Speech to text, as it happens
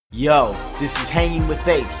Yo, this is Hanging With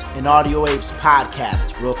Apes, an Audio Apes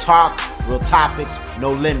podcast. Real talk, real topics,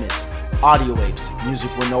 no limits. Audio Apes,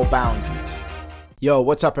 music with no boundaries. Yo,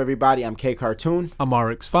 what's up, everybody? I'm K Cartoon. I'm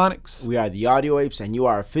Rx Phonics. We are the Audio Apes, and you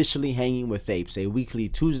are officially Hanging With Apes, a weekly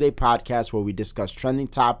Tuesday podcast where we discuss trending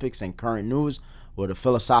topics and current news with a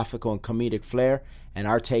philosophical and comedic flair and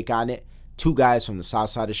our take on it. Two guys from the south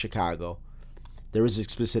side of Chicago. There is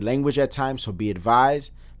explicit language at times, so be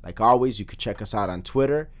advised. Like always, you could check us out on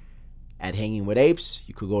Twitter at Hanging With Apes.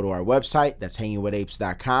 You could go to our website, that's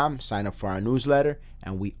hangingwithapes.com, sign up for our newsletter,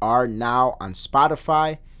 and we are now on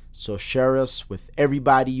Spotify, so share us with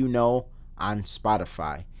everybody you know on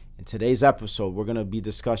Spotify. In today's episode, we're going to be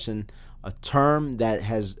discussing a term that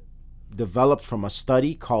has developed from a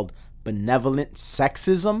study called benevolent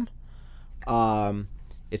sexism.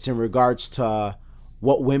 It's in regards to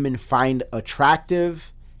what women find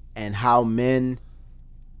attractive and how men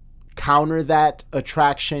counter that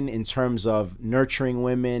attraction in terms of nurturing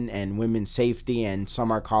women and women's safety, and some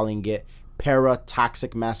are calling it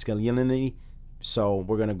para-toxic masculinity. So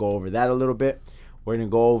we're going to go over that a little bit. We're going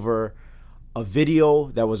to go over a video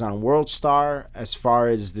that was on World Star as far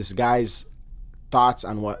as this guy's thoughts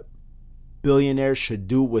on what billionaires should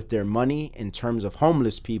do with their money in terms of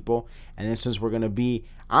homeless people. And then since we're going to be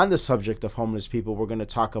on the subject of homeless people, we're going to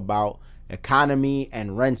talk about economy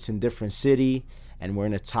and rents in different cities. And we're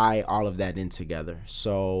going to tie all of that in together.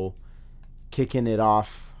 So, kicking it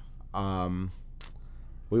off,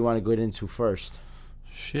 we want to get into first.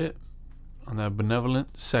 Shit. On that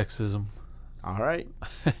benevolent sexism. All right.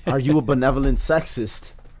 Are you a benevolent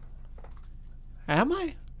sexist? Am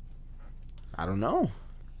I? I don't know.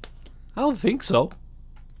 I don't think so.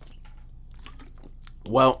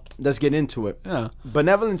 Well, let's get into it. Yeah.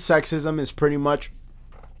 Benevolent sexism is pretty much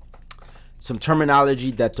some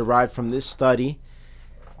terminology that derived from this study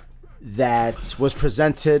that was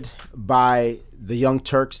presented by the Young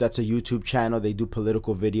Turks. That's a YouTube channel. They do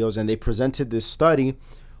political videos, and they presented this study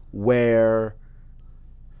where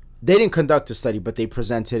they didn't conduct a study, but they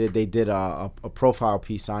presented it. They did a profile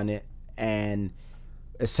piece on it, and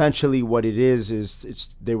essentially what it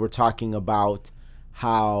is they were talking about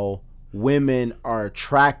how women are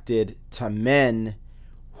attracted to men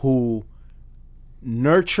who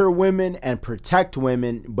nurture women and protect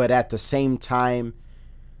women, but at the same time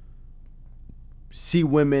see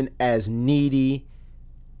women as needy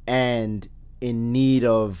and in need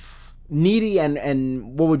of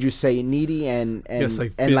and what would you say, needy and yes,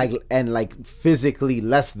 like physically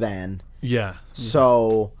less than. Yeah.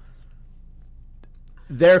 So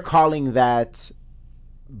they're calling that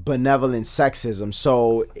benevolent sexism.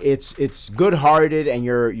 So it's good-hearted, and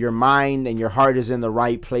your mind and your heart is in the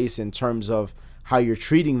right place in terms of how you're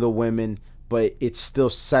treating the women, but it's still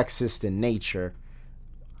sexist in nature.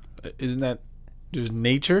 Isn't that just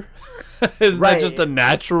nature? Isn't right. that just a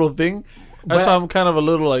natural thing? That's why I'm kind of a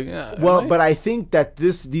little like... but I think that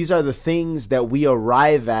these are the things that we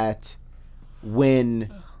arrive at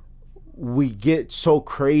when we get so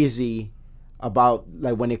crazy about,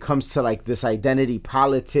 like, when it comes to like this identity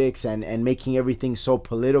politics and making everything so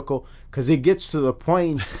political, because it gets to the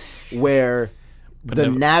point where the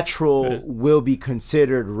natural will be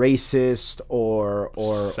considered racist or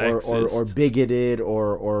bigoted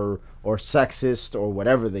or sexist or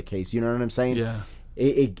whatever the case. You know what I'm saying? Yeah.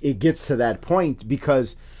 It gets to that point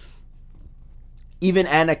because even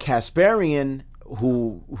Anna Kasparian,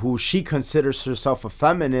 who she considers herself a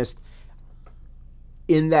feminist,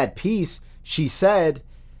 in that piece she said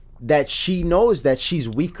that she knows that she's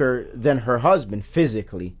weaker than her husband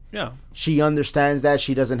physically. Yeah. She understands that.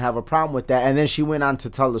 She doesn't have a problem with that. And then she went on to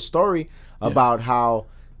tell the story about how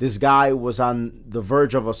this guy was on the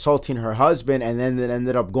verge of assaulting her husband, and then it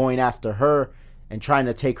ended up going after her and trying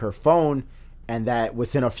to take her phone, and that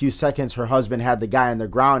within a few seconds her husband had the guy on the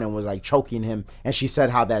ground and was like choking him, and she said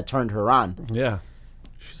how that turned her on. Yeah.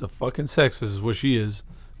 She's a fucking sexist is what she is.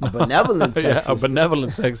 A benevolent sexist. Yeah, a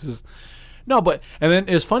benevolent sexist. No, but, and then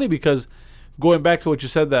it's funny because going back to what you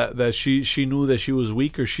said, that she knew that she was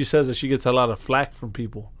weaker, she says that she gets a lot of flack from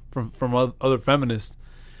people, from other feminists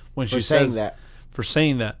when she says that. For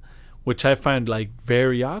saying that, which I find like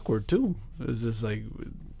very awkward too. It's just like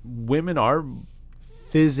women are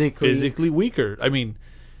physically weaker. I mean,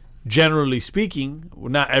 generally speaking,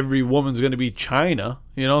 not every woman's going to be China,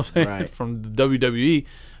 you know what I'm saying? Right. From the WWE.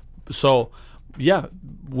 So, yeah,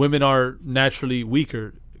 women are naturally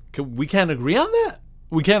weaker. We can't agree on that.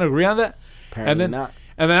 Apparently not.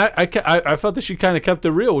 And then I felt that she kind of kept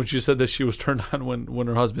it real when she said that she was turned on when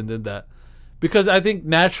her husband did that. Because I think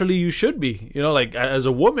naturally you should be. You know, like as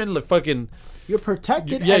a woman, like fucking you're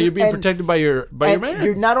protected. Yeah, you're being protected by your man.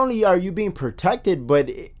 You're not only are you being protected, but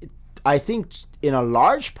I think in a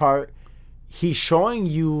large part, he's showing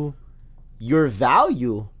you your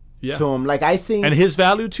value to him. Like, I think, and his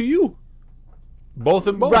value to you, both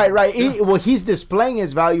and both. Right. Yeah. He's displaying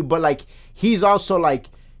his value, but like he's also like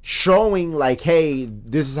showing like, hey,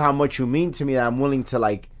 this is how much you mean to me, that I'm willing to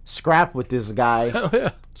like scrap with this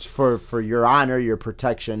guy for your honor, your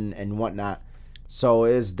protection, and whatnot. So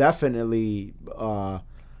it's definitely a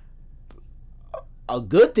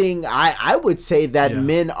good thing. I would say that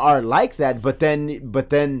men are like that, but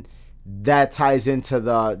then that ties into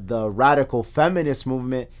the radical feminist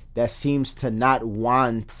movement that seems to not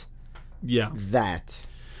want that.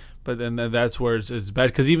 But then that's where it's bad,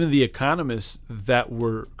 because even the economists that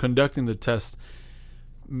were conducting the test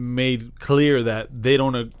made clear that they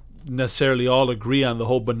don't necessarily all agree on the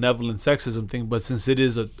whole benevolent sexism thing, but since it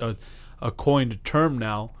is a coined term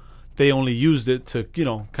now, they only used it to,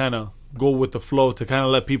 kind of go with the flow, to kind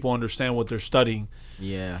of let people understand what they're studying.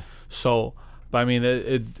 Yeah. So, but I mean,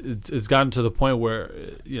 it's gotten to the point where,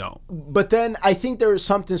 But then I think there is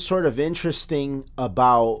something sort of interesting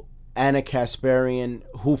about Anna Kasparian,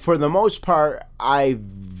 who for the most part, I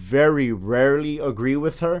very rarely agree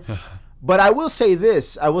with her. But I will say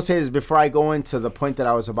this before I go into the point that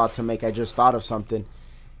I was about to make. I just thought of something.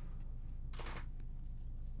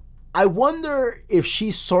 I wonder if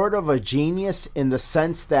she's sort of a genius in the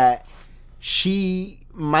sense that she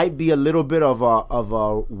might be a little bit of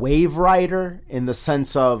a wave rider in the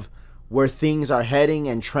sense of where things are heading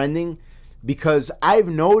and trending, because I've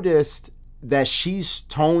noticed that she's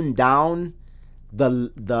toned down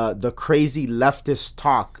the crazy leftist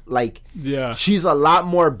talk. Like, she's a lot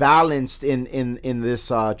more balanced in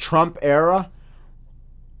this Trump era.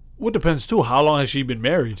 Well, it depends too. How long has she been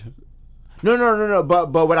married? No.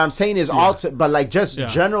 But what I'm saying is but like just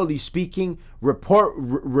generally speaking, report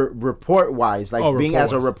wise, like being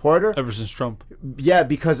as a reporter ever since Trump. Yeah,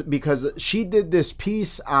 because she did this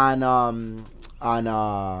piece on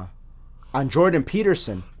Jordan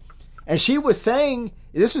Peterson, and she was saying,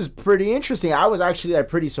 this is pretty interesting. I was actually like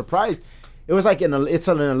pretty surprised. It was like it's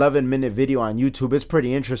an 11-minute video on YouTube. It's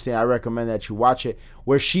pretty interesting. I recommend that you watch it,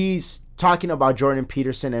 where she's talking about Jordan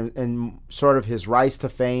Peterson and sort of his rise to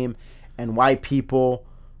fame and why people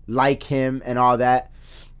like him and all that.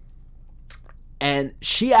 And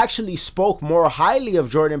she actually spoke more highly of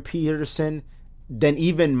Jordan Peterson than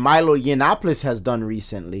even Milo Yiannopoulos has done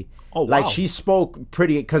recently. Oh, wow. Like, she spoke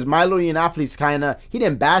pretty, because Milo Yiannopoulos he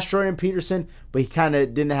didn't bash Jordan Peterson, but he kind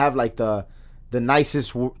of didn't have like the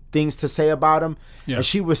nicest things to say about him. Yeah. And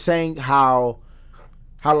she was saying how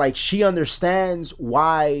like she understands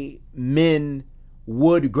why men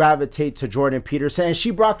would gravitate to Jordan Peterson, and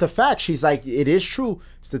she brought the facts. She's like, it is true,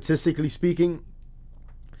 statistically speaking,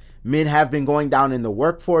 men have been going down in the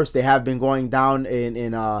workforce. They have been going down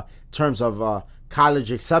in terms of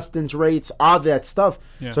college acceptance rates, all that stuff.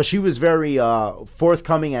 Yeah. So she was very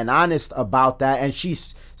forthcoming and honest about that, and she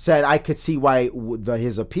said, I could see why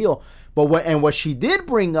his appeal. But what she did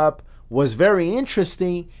bring up was very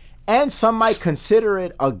interesting, and some might consider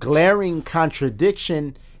it a glaring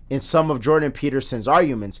contradiction in some of Jordan Peterson's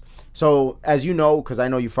arguments. So, as you know, because I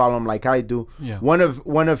know you follow him like I do,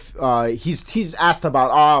 he's asked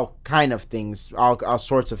about all kind of things, all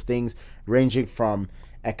sorts of things, ranging from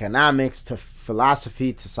economics to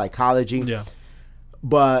philosophy to psychology. Yeah.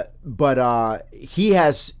 But he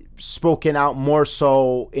has spoken out more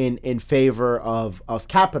so in favor of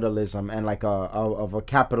capitalism and like a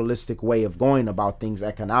capitalistic way of going about things,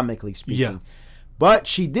 economically speaking. Yeah. But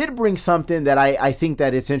she did bring something that I think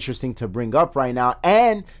that it's interesting to bring up right now,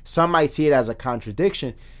 and some might see it as a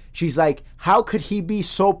contradiction. She's like, how could he be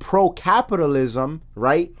so pro-capitalism,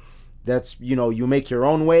 right? That's, you make your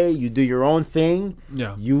own way, you do your own thing,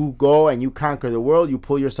 you go and you conquer the world, you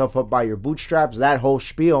pull yourself up by your bootstraps, that whole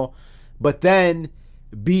spiel, but then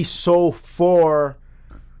be so for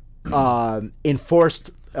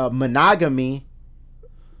enforced monogamy,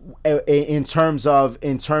 in terms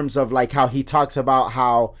of like how he talks about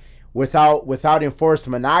how without enforced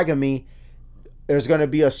monogamy, there's going to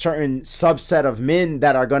be a certain subset of men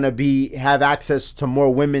that are going to have access to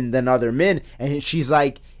more women than other men. And she's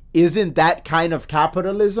like, isn't that kind of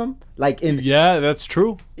capitalism? Like, that's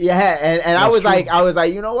true. Yeah, and I was like,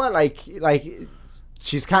 you know what, like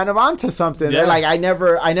she's kind of onto something. Yeah. Like, I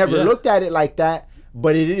never looked at it like that,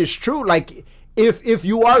 but it is true. Like, if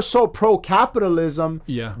you are so pro-capitalism,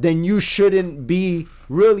 then you shouldn't be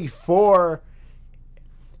really for.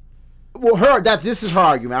 Well, this is her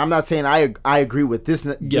argument. I'm not saying I agree with this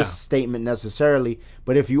statement necessarily,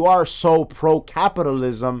 but if you are so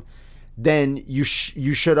pro-capitalism, then you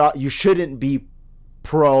shouldn't be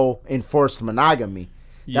pro enforced monogamy.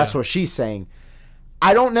 That's what she's saying.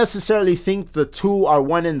 I don't necessarily think the two are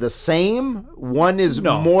one and the same. One is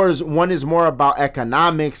more about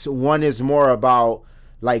economics. One is more about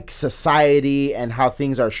like society and how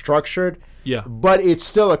things are structured. Yeah. But it's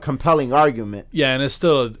still a compelling argument. Yeah, and it's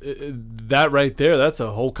still that right there. That's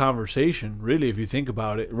a whole conversation, really, if you think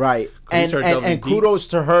about it. Right. And kudos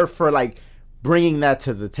to her for like bringing that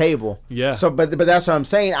to the table. Yeah. So, but that's what I'm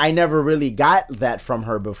saying. I never really got that from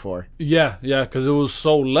her before. Yeah, because it was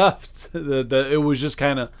so left that it was just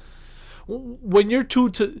kind of when you're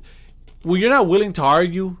when you're not willing to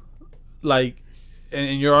argue, like,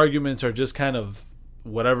 and your arguments are just kind of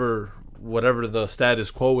whatever the status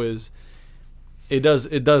quo is. It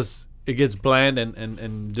gets bland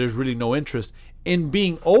and there's really no interest in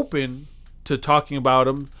being open to talking about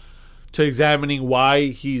him, to examining why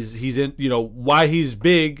he's in, why he's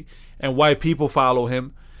big and why people follow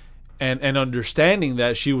him, and understanding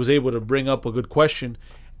that she was able to bring up a good question,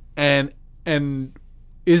 and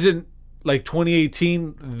isn't like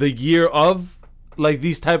 2018 the year of like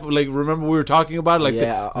these type of, like, remember we were talking about like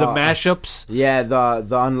the mashups,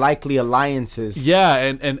 the unlikely alliances,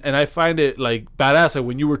 and I find it like badass, like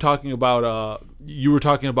when you were talking about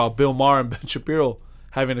Bill Maher and Ben Shapiro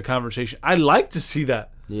having a conversation. I like to see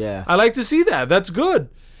that. Yeah, I like to see that. That's good.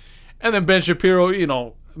 And then Ben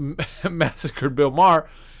Shapiro, massacred Bill Maher,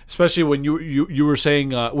 especially when you were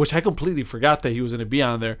saying, which I completely forgot that he was going to be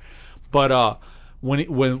on there, but when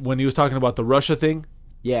he was talking about the Russia thing,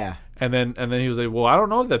 yeah, and then he was like, well, I don't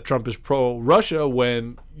know that Trump is pro-Russia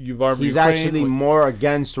when you've armed He's Ukraine. Actually more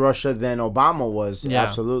against Russia than Obama was. Yeah.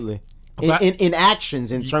 Absolutely. In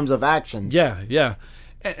actions, in terms of actions. Yeah.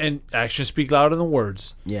 And actions speak louder than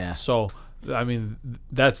words. Yeah. So, I mean,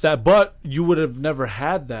 that's that. But you would have never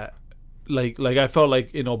had that. Like I felt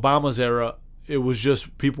like in Obama's era, it was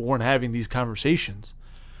just people weren't having these conversations.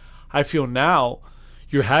 I feel now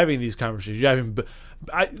you're having these conversations. You're having...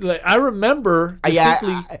 I remember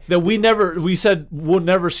distinctly that we said we'll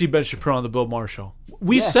never see Ben Shapiro on the Bill Maher show.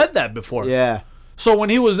 We've said that before. Yeah. So when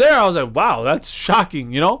he was there, I was like, wow, that's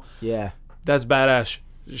shocking, Yeah. That's badass.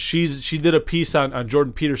 She did a piece on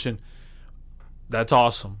Jordan Peterson. That's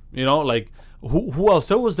awesome. Like who else?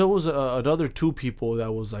 There was another two people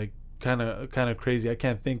that was like kind of crazy. I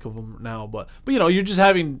can't think of them now, but you're just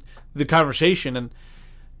having the conversation,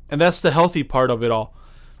 and that's the healthy part of it all.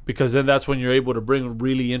 Because then that's when you're able to bring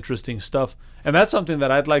really interesting stuff. And that's something that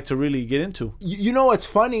I'd like to really get into. What's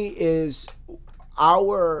funny is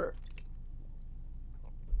our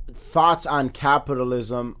thoughts on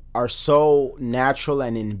capitalism are so natural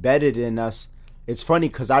and embedded in us. It's funny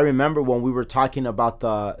because I remember when we were talking about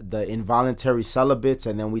the involuntary celibates,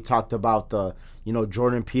 and then we talked about the,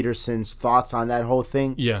 Jordan Peterson's thoughts on that whole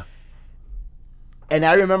thing. Yeah. And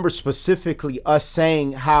I remember specifically us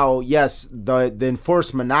saying how, yes, the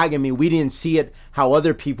enforced monogamy, we didn't see it how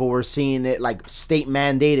other people were seeing it, like state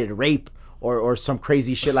mandated rape or some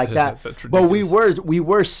crazy shit like that. But we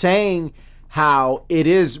were saying how it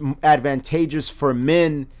is advantageous for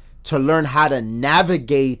men to learn how to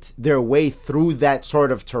navigate their way through that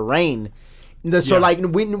sort of terrain. So like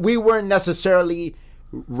we weren't necessarily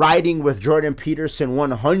riding with Jordan Peterson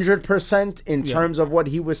 100% in terms of what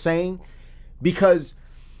he was saying. Because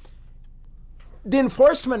the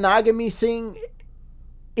enforced monogamy thing,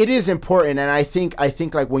 it is important, and I think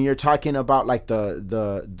like when you're talking about like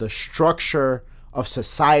the structure of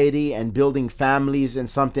society and building families and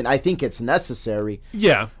something, I think it's necessary.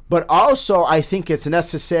 Yeah. But also I think it's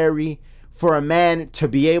necessary for a man to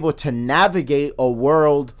be able to navigate a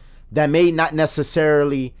world that may not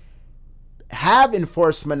necessarily have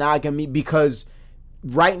enforced monogamy, because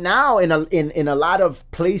right now in a lot of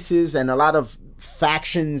places and a lot of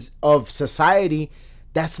factions of society,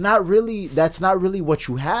 that's not really what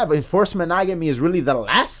you have. Enforced monogamy is really the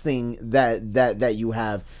last thing that you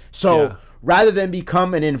have. So rather than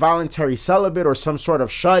become an involuntary celibate or some sort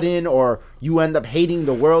of shut-in, or you end up hating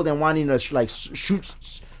the world and wanting to like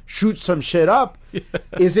shoot some shit up,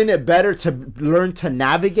 isn't it better to learn to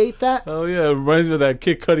navigate that? Oh yeah, it reminds me of that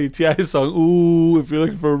Kid Cudi T.I. song, ooh, if you're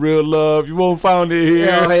looking for real love, you won't find it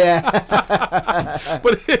here. Oh yeah.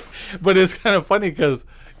 but it's kind of funny because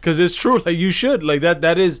it's true. Like you should, like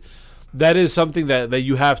that is something that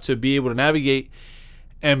you have to be able to navigate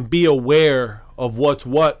and be aware of what's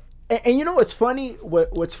what. And what's funny?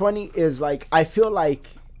 What's funny is, like, I feel like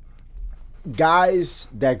guys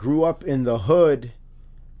that grew up in the hood,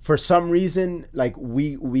 for some reason, like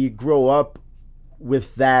we grow up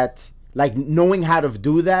with that, like knowing how to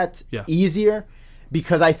do that easier,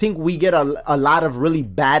 because I think we get a lot of really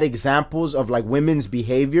bad examples of like women's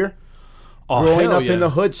behavior. growing up in the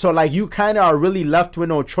hood. So like you kind of are really left with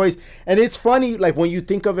no choice. And it's funny, like when you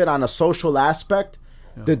think of it on a social aspect,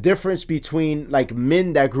 the difference between like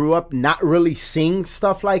men that grew up not really seeing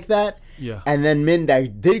stuff like that, and then men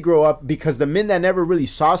that did grow up, because the men that never really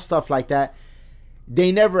saw stuff like that,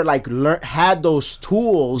 they never like had those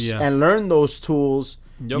tools and learned those tools.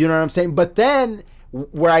 You know what I'm saying? But then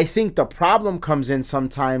where I think the problem comes in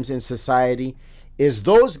sometimes in society is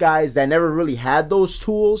those guys that never really had those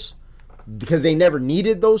tools because they never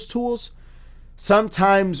needed those tools.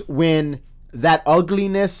 Sometimes when that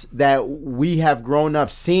ugliness that we have grown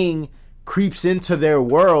up seeing creeps into their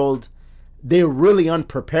world, they're really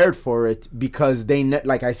unprepared for it because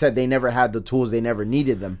like I said, they never had the tools. They never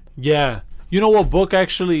needed them. Yeah. You know what book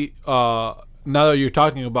actually, now that you're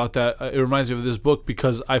talking about that, it reminds me of this book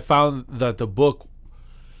because I found that the book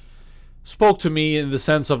spoke to me in the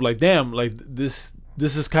sense of like, damn, like this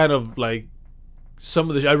is kind of like some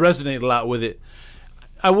of the I resonate a lot with it.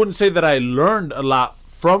 I wouldn't say that I learned a lot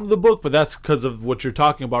from the book, but that's because of what you're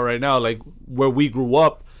talking about right now. Like where we grew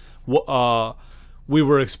up, we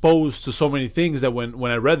were exposed to so many things that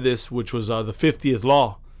when I read this, which was the 50th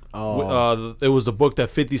Law, it was the book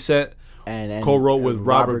that 50 Cent and co-wrote with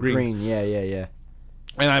Robert Greene. Yeah.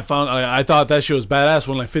 And I thought that shit was badass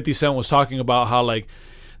when like 50 Cent was talking about how like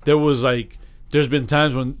there's been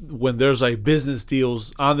times when there's like business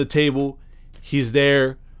deals on the table, he's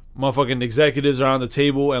there, motherfucking executives are on the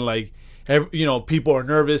table, and like people are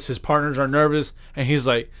nervous, his partners are nervous, and he's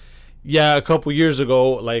like, yeah, a couple years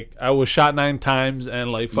ago, like I was shot 9 times,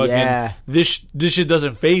 and like fucking this shit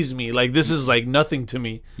doesn't faze me, like this is like nothing to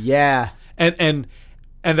me. And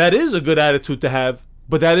that is a good attitude to have,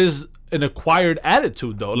 but that is an acquired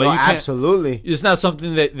attitude though. Like absolutely, it's not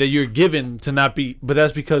something that you're given to not be, but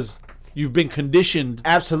that's because you've been conditioned.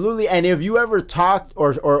 Absolutely. And if you ever talked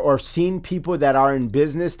or seen people that are in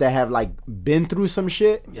business that have like been through some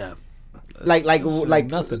shit, like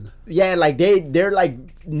nothing. Yeah, like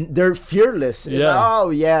they're fearless. It's like, oh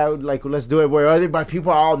yeah, like let's do it. Where other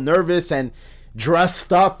people are all nervous and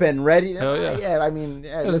dressed up and ready. Yeah, I mean,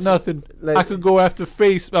 there's nothing. I could go after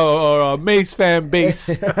or Mace fan base.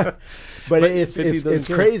 But it's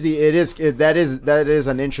crazy. That is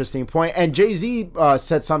an interesting point. And Jay-Z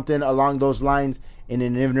said something along those lines in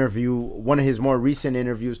an interview, one of his more recent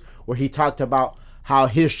interviews, where he talked about how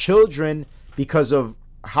his children, because of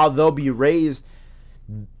how they'll be raised,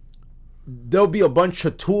 there'll be a bunch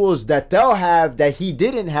of tools that they'll have that he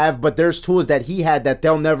didn't have, but there's tools that he had that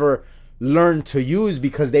they'll never learn to use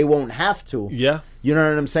because they won't have to. Yeah. You know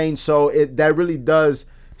what I'm saying? So that really does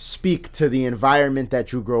speak to the environment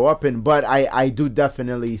that you grow up in. But I do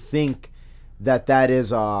definitely think that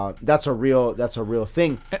is that's a real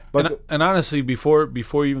thing. But and honestly, before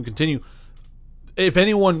you even continue, if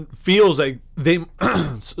anyone feels like they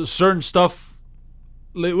certain stuff,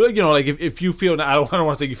 like if you feel, I don't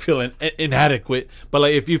want to say you feel inadequate, but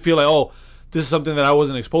like if you feel like, oh, this is something that I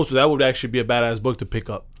wasn't exposed to, that would actually be a badass book to pick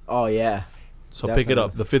up. Oh yeah, so definitely. Pick it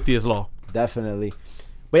up, the 50th Law. Definitely.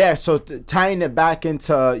 But yeah, so tying it back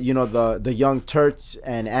into the Young Turks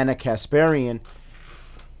and Anna Kasparian,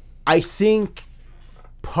 I think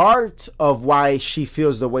part of why she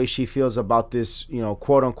feels the way she feels about this,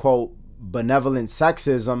 quote unquote benevolent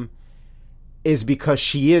sexism, is because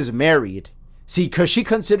she is married. See, because she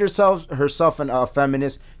considers herself a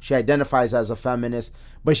feminist, she identifies as a feminist,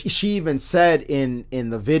 but she even said in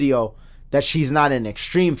the video that she's not an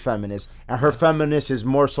extreme feminist, and her feminist is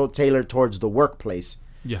more so tailored towards the workplace.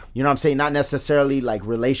 Yeah. You know what I'm saying? Not necessarily like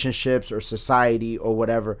relationships or society or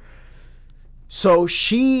whatever. So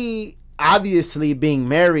she, obviously being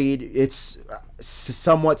married, it's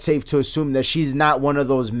somewhat safe to assume that she's not one of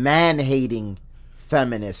those man-hating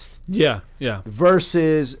feminists. Yeah.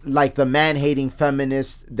 Versus like the man-hating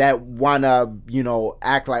feminists that wanna,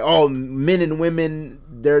 act like, oh, men and women,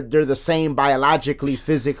 they're the same biologically,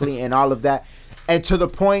 physically, and all of that, and to the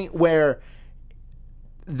point where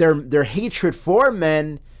their hatred for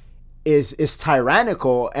men is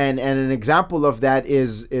tyrannical. And an example of that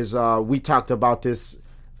is we talked about this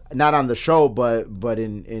not on the show but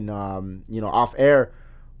in off air,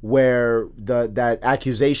 where that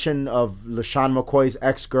accusation of LeSean McCoy's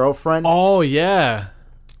ex-girlfriend. Oh yeah.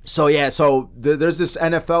 So there's this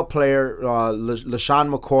NFL player,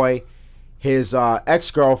 LeSean McCoy. His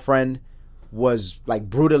ex-girlfriend was like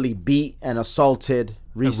brutally beat and assaulted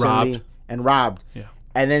recently and robbed. Yeah.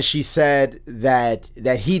 And then she said that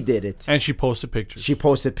he did it. And she posted pictures. She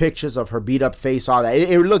posted pictures of her beat up face, all that.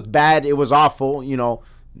 It looked bad. It was awful.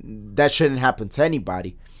 That shouldn't happen to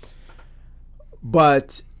anybody.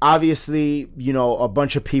 But obviously, you know, a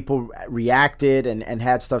bunch of people reacted and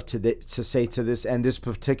had stuff to say to this. And this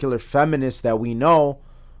particular feminist that we know,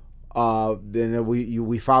 and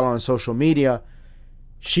we follow on social media,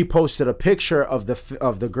 she posted a picture of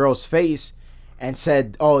the girl's face and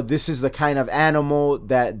said, "Oh, this is the kind of animal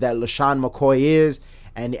that LeSean McCoy is,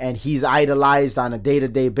 and he's idolized on a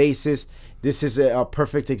day-to-day basis. This is a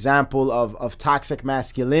perfect example of toxic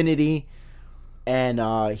masculinity, and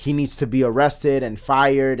he needs to be arrested and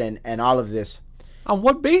fired and all of this." On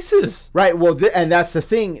what basis? Right. Well, and that's the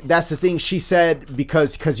thing. That's the thing. She said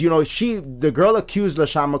because you know the girl accused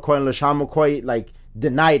LeSean McCoy, and LeSean McCoy like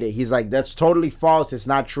denied it. He's like, that's totally false. It's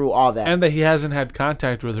not true. All that. And that he hasn't had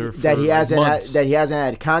contact with her. That he hasn't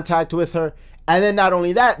had contact with her. And then not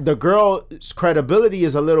only that, the girl's credibility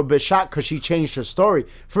is a little bit shot because she changed her story.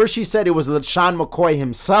 First, she said it was LeSean McCoy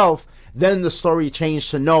himself. Then the story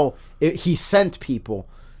changed to no, he sent people.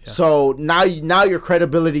 Yeah. So now your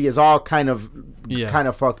credibility is all kind of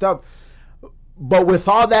fucked up. But with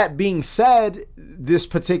all that being said, this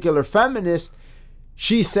particular feminist,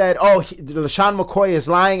 she said, "Oh, LeSean McCoy is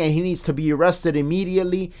lying, and he needs to be arrested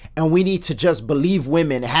immediately, and we need to just believe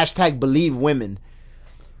women. # believe women."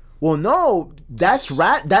 Well, no, that's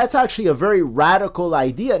actually a very radical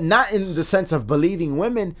idea. Not in the sense of believing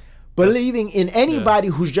women, believing in anybody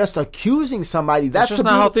who's just accusing somebody. That's just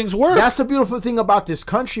not how things work. That's the beautiful thing about this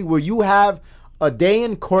country, where you have a day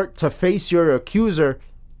in court to face your accuser,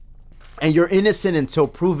 and you're innocent until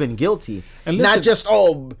proven guilty. And listen, not just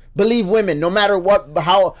believe women, no matter what,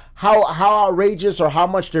 how outrageous or how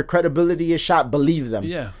much their credibility is shot. Believe them.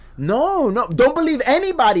 Yeah. No, don't believe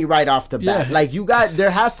anybody right off the bat. Yeah. Like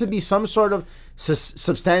there has to be some sort of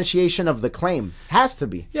substantiation of the claim. Has to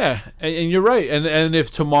be. Yeah, and you're right. And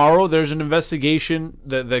if tomorrow there's an investigation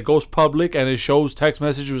that goes public and it shows text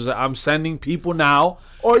messages that I'm sending people now,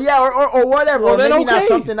 or whatever, or maybe not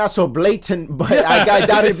something not so blatant, but I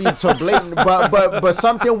doubt it being so blatant, but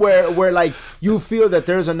something where like you feel that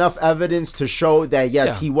there's enough evidence to show that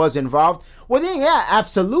yes, he was involved. Well, then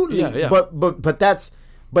absolutely. Yeah.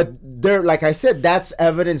 But there, like I said, that's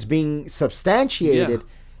evidence being substantiated. Yeah.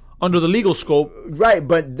 Under the legal scope. Right,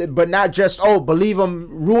 but not just, believe him,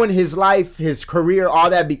 ruin his life, his career, all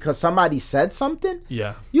that because somebody said something?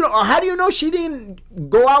 Yeah. You know, how do you know she didn't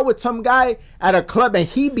go out with some guy at a club and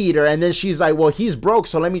he beat her and then she's like, well, he's broke,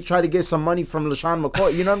 so let me try to get some money from LeSean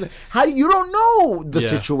McCoy. You know what I'm saying? How do you don't know the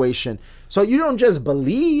situation. So you don't just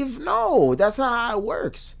believe. No, that's not how it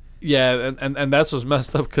works. Yeah, and that's what's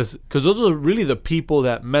messed up because those are really the people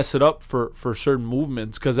that mess it up for certain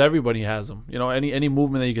movements because everybody has them. You know, any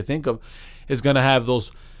movement that you can think of is going to have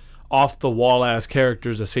those off-the-wall ass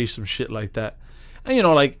characters that say some shit like that. And, you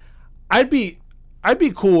know, like, I'd be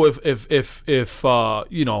cool if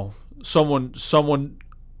you know, someone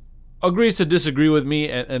agrees to disagree with me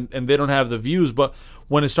and they don't have the views, but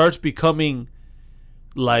when it starts becoming,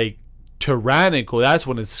 like, tyrannical, that's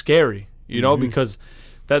when it's scary, you know, because...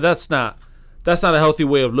 That's not a healthy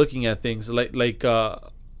way of looking at things.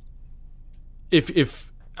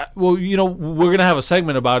 If well, you know, we're gonna have a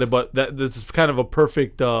segment about it, but this is kind of a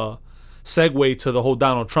perfect segue to the whole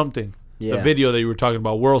Donald Trump thing. Yeah. The video that you were talking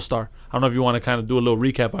about, WorldStar. I don't know if you want to kind of do a little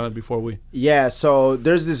recap on it before we. Yeah. So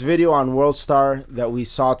there's this video on WorldStar that we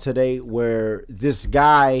saw today where this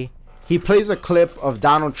guy. He plays a clip of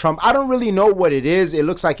Donald Trump. I don't really know what it is. It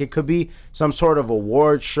looks like it could be some sort of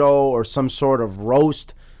award show or some sort of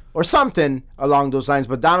roast or something along those lines.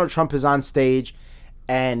 But Donald Trump is on stage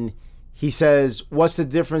and he says, what's the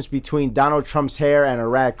difference between Donald Trump's hair and a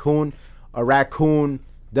raccoon? A raccoon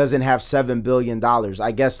doesn't have $7 billion.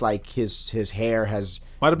 I guess like his hair has...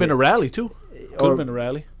 Might have been a rally too. Could have been a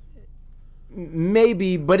rally.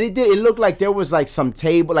 Maybe, but it looked like there was like some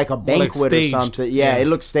table, like a banquet or something. Yeah, it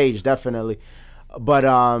looked staged, definitely. But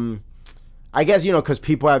I guess, you know, because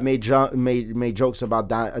people have made jokes about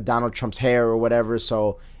Donald Trump's hair or whatever.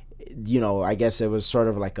 So, you know, I guess it was sort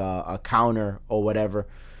of like a counter or whatever.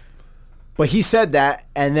 But he said that,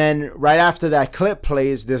 and then right after that clip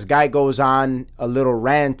plays, this guy goes on a little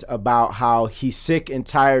rant about how he's sick and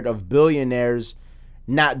tired of billionaires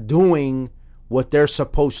not doing what they're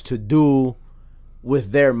supposed to do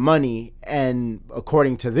with their money. And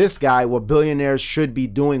according to this guy, what billionaires should be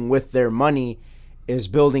doing with their money is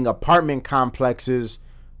building apartment complexes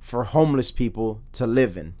for homeless people to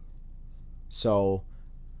live in. So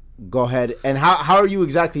go ahead. And how are you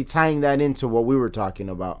exactly tying that into what we were talking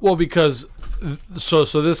about? Well, because so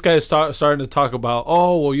this guy is starting to talk about,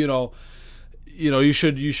 you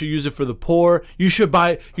should use it for the poor. You should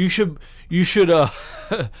you should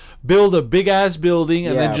build a big ass building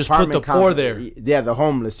and then just put the poor there. Yeah, the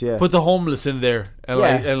homeless. Yeah, put the homeless in there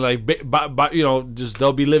and just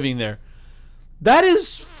they'll be living there. That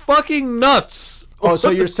is fucking nuts. Oh, so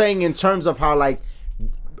you're saying in terms of how like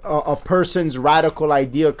a person's radical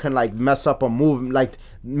idea can like mess up a movement, like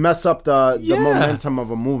mess up the momentum of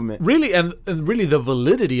a movement. Really, and really the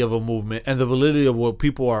validity of a movement and the validity of what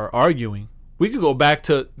people are arguing. We could go back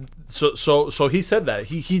to so he said that.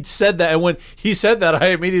 He said that, and when he said that,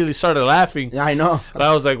 I immediately started laughing. Yeah, I know. And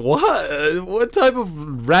I was like, what? What type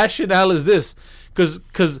of rationale is this?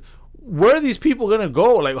 Because where are these people gonna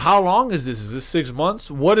go? Like, how long is this? Is this 6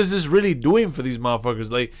 months? What is this really doing for these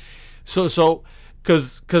motherfuckers? Like,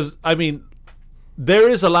 because I mean, there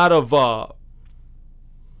is a lot of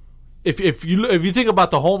if you think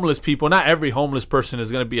about the homeless people, not every homeless person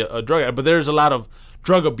is gonna be a drug addict, but there's a lot of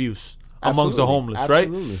drug abuse amongst the homeless,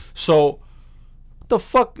 absolutely. Right? So, what the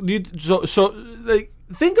fuck? So like,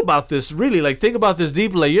 think about this. Really, like, think about this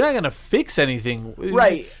deeply. Like, you're not gonna fix anything,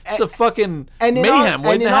 right? It's a fucking mayhem.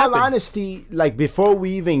 And in all honesty, like, before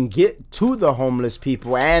we even get to the homeless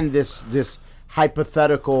people and this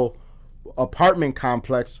hypothetical apartment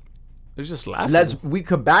complex, it's just laughable. We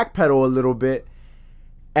could backpedal a little bit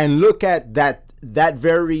and look at that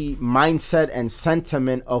very mindset and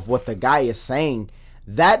sentiment of what the guy is saying.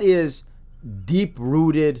 That is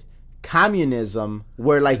deep-rooted communism,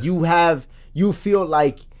 where like you feel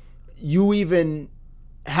like you even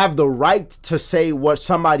have the right to say what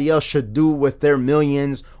somebody else should do with their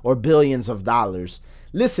millions or billions of dollars.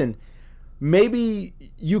 Listen, maybe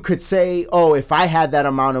you could say, oh, if I had that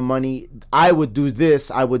amount of money, I would do this,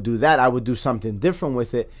 I would do that, I would do something different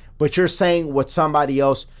with it. But you're saying what somebody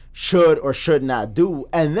else should or should not do.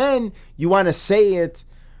 And then you want to say it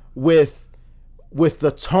with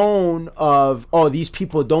the tone of, oh, these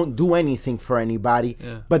people don't do anything for anybody.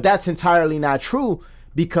 Yeah. But that's entirely not true,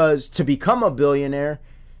 because to become a billionaire,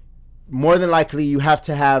 more than likely you have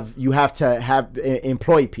to have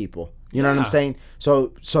employ people. You know what I'm saying?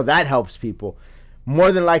 So that helps people.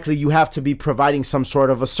 More than likely you have to be providing some sort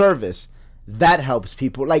of a service. That helps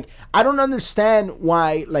people. Like, I don't understand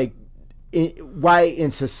why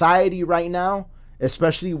in society right now,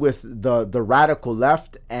 especially with the radical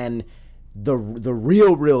left and the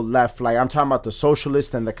real left, like I'm talking about the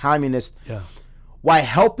socialist and the communist, why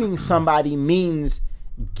helping somebody means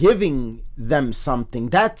giving them something.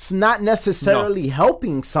 That's not necessarily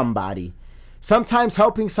helping somebody. Sometimes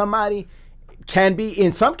helping somebody can be,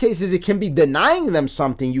 in some cases it can be denying them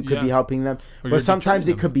something you could be helping them, but sometimes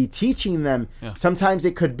it could be teaching them. Sometimes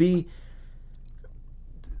it could be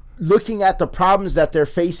looking at the problems that they're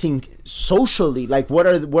facing socially, like what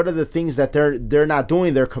are the things that they're not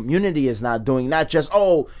doing, their community is not doing, not just,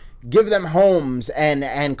 oh, give them homes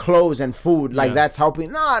and clothes and food, like that's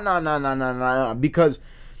helping. No, because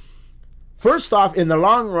first off, in the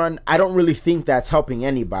long run, I don't really think that's helping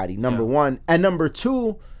anybody, number one. And number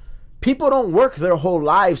two, people don't work their whole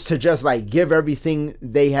lives to just like give everything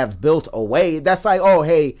they have built away. That's like, oh,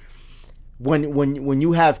 hey, when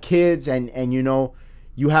you have kids and you know,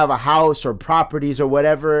 you have a house or properties or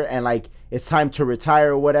whatever, and like it's time to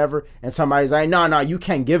retire or whatever, and somebody's like, no, you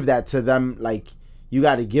can't give that to them. Like, you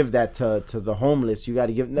got to give that to the homeless. You got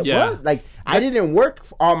to give. What? Like, I didn't work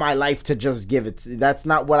all my life to just give it. That's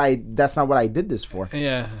not what I did this for.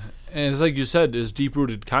 Yeah, and it's like you said, it's deep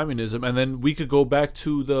rooted communism, and then we could go back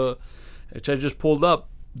to which I just pulled up,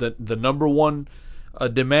 the number one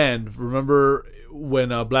demand. Remember when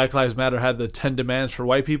Black Lives Matter had the 10 demands for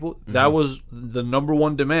white people? Mm-hmm. That was the number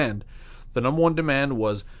one demand. The number one demand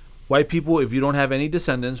was, white people, if you don't have any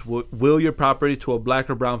descendants, will your property to a black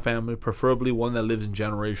or brown family, preferably one that lives in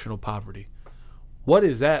generational poverty. What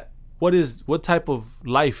is that? What type of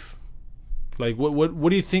life? Like, what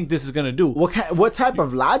do you think this is gonna do? What type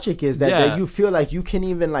of logic is that you feel like you can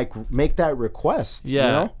even like make that request?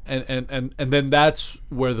 Yeah, you know? and then that's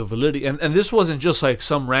where the validity, and this wasn't just like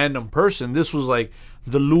some random person. This was like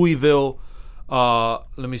the Louisville.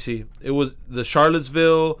 Let me see. It was the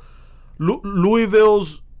Charlottesville,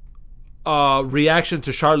 Louisville's reaction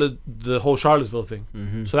to the whole Charlottesville thing.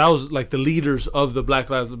 Mm-hmm. So that was like the leaders of the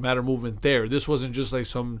Black Lives Matter movement there. This wasn't just like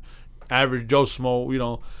some average Joe Smo, you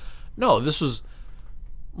know. No, this was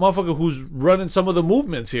motherfucker who's running some of the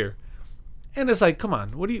movements here. And it's like, come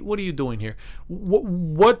on, what are you doing here?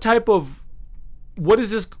 What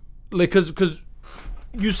is this? Like, because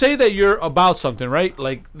you say that you're about something, right?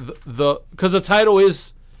 Like because the title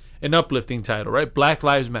is an uplifting title, right? Black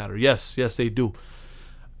Lives Matter. Yes, they do.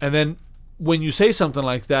 And then when you say something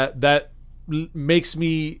like that, that makes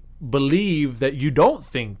me believe that you don't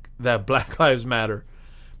think that Black Lives Matter.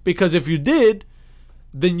 Because if you did,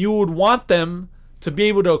 then you would want them to be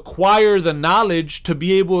able to acquire the knowledge to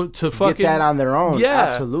be able to fucking get that on their own. Yeah,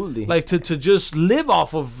 absolutely. Like to just live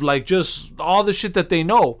off of like just all the shit that they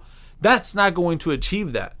know. That's not going to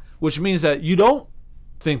achieve that, which means that you don't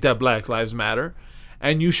think that Black Lives Matter,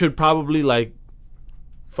 and you should probably like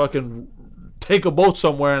fucking take a boat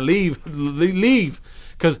somewhere and leave,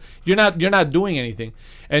 because you're not doing anything,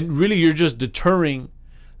 and really you're just deterring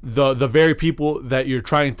the very people that you're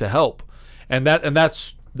trying to help, and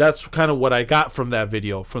that's kind of what I got from that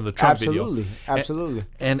video, from the Trump video. Absolutely.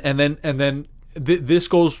 And then this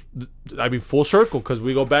goes, I mean, full circle, because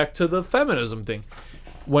we go back to the feminism thing.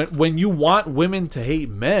 When you want women to hate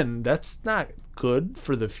men, that's not good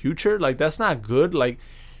for the future. Like, that's not good. Like,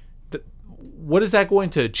 what is that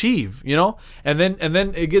going to achieve? You know? And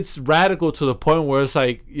then it gets radical to the point where it's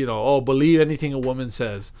like, you know, oh, believe anything a woman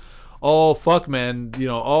says. Oh, fuck, man. You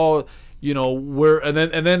know, oh, you know, and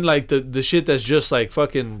then like the shit that's just like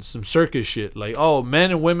fucking some circus shit. Like, oh,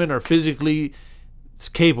 men and women are physically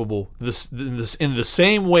capable in the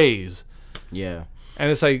same ways. Yeah.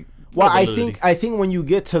 And it's like, well, I think when you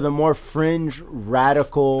get to the more fringe,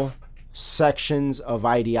 radical sections of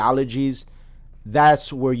ideologies,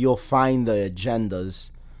 that's where you'll find the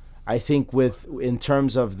agendas. I think in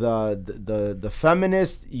terms of the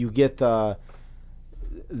feminist, you get the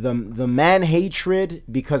man hatred,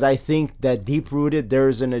 because I think that deep rooted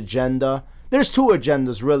there's an agenda. There's two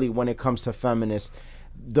agendas really when it comes to feminists.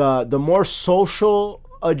 The more social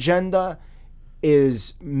agenda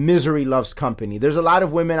is misery loves company. There's a lot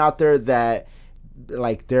of women out there that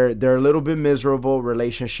like they're a little bit miserable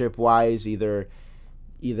relationship wise, either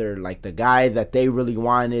like the guy that they really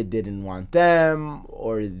wanted didn't want them,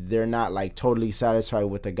 or they're not like totally satisfied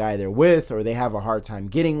with the guy they're with, or they have a hard time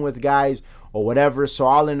getting with guys or whatever. So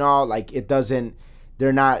all in all, like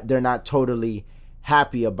they're not totally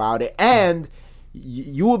happy about it. And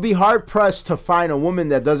you will be hard pressed to find a woman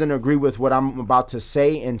that doesn't agree with what I'm about to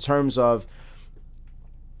say in terms of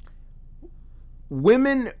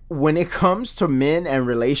women, when it comes to men and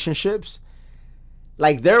relationships.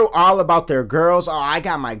 Like, they're all about their girls. Oh, I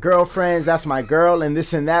got my girlfriends, that's my girl, and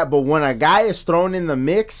this and that. But when a guy is thrown in the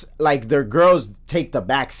mix, like, their girls take the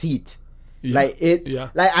back seat. Yeah.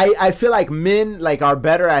 Like I feel like men like are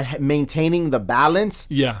better at maintaining the balance.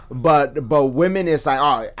 Yeah. But women is like,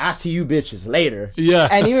 oh, I see you bitches later. Yeah.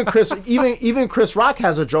 And even Chris Rock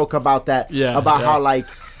has a joke about that. Yeah. About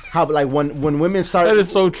how when women start, that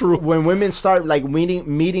is so true. When women start like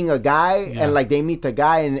meeting a guy, and like they meet the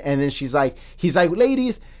guy, and then he's like,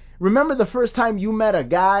 ladies, remember the first time you met a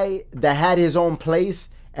guy that had his own place,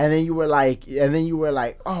 and then you were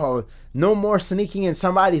like, oh, no more sneaking in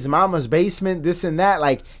somebody's mama's basement, this and that.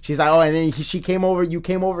 Like, she's like, oh, and then you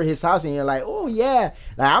came over his house, and you're like, oh yeah,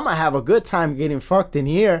 like, I'm gonna have a good time getting fucked in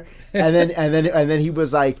here. And then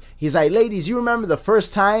he's like, ladies, you remember the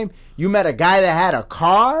first time you met a guy that had a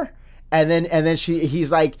car? And then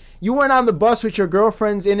he's like, you weren't on the bus with your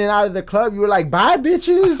girlfriends in and out of the club. You were like, bye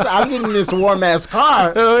bitches, I'm getting this warm ass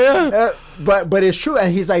car. Oh yeah. But it's true.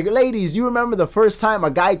 And he's like, ladies, you remember the first time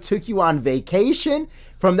a guy took you on vacation?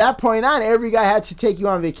 From that point on, every guy had to take you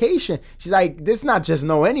on vacation. She's like, this is not just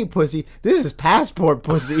any pussy. This is passport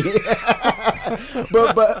pussy.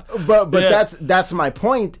 but yeah. That's my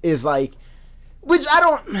point, is like, which I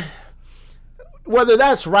don't, whether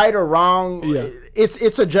that's right or wrong, yeah.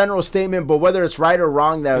 It's a general statement, but whether it's right or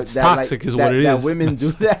wrong that toxic like, is what it that is. Women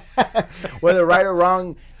do that, whether right or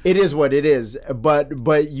wrong, it is what it is.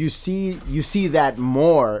 But you see that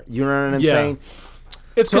more. You know what I'm saying?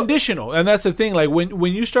 It's conditional, and that's the thing. Like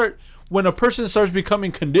when a person starts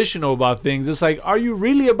becoming conditional about things, it's like, are you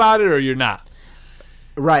really about it or you're not?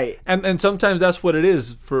 Right. And sometimes that's what it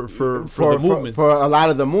is for the movements. For a lot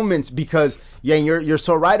of the movements, because you're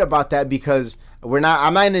so right about that, because I'm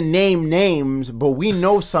not gonna name names, but we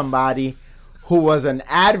know somebody who was an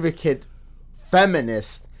advocate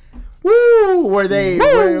feminist. Woo!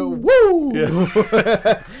 Woo!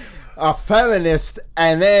 Yeah. A feminist,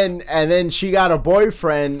 and then she got a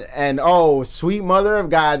boyfriend, and oh, sweet mother of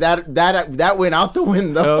God, that went out the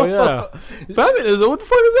window. Oh yeah, feminism. What the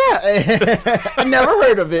fuck is that? I never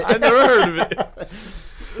heard of it.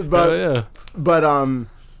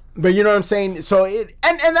 But you know what I'm saying. So it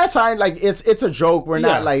and that's fine. Like it's a joke. We're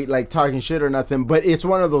not like talking shit or nothing. But it's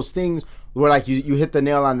one of those things where like you hit the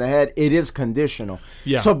nail on the head. It is conditional.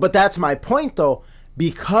 Yeah. So, but that's my point though,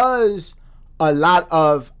 because a lot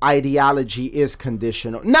of ideology is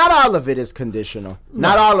conditional. Not all of it is conditional. No.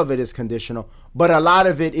 Not all of it is conditional, but a lot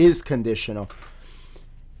of it is conditional.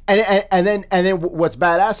 And then what's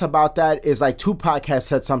badass about that is like Tupac has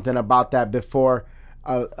said something about that before.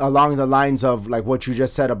 along the lines of like what you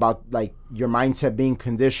just said about like your mindset being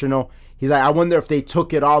conditional. He's like, I wonder if they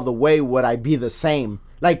took it all the way, would I be the same?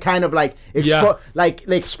 Like kind of like like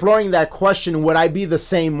exploring that question, would I be the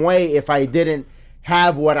same way if I didn't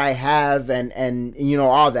have what I have and you know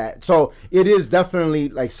all that. So it is definitely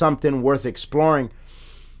like something worth exploring.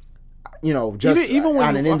 You know, just even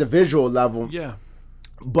on an individual level. Yeah.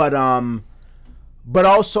 But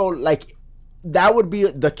also like that would be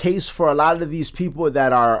the case for a lot of these people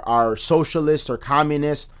that are socialist or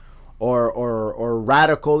communist or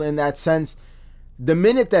radical in that sense. The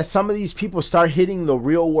minute that some of these people start hitting the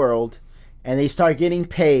real world and they start getting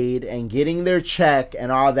paid and getting their check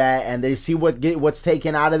and all that, and they see what's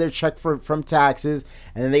taken out of their check from taxes,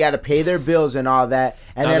 and then they got to pay their bills and all that,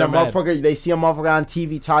 and now then they see a motherfucker on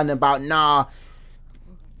TV talking about, nah,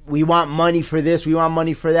 we want money for this, we want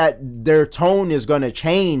money for that. Their tone is going to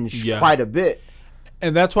change quite a bit.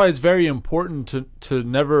 And that's why it's very important to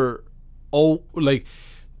never, you're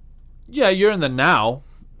in the now,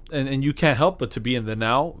 and you can't help but to be in the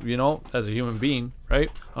now, you know, as a human being,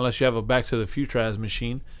 right? Unless you have a Back to the Future ass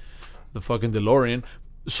machine, the fucking DeLorean.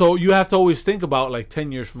 So you have to always think about like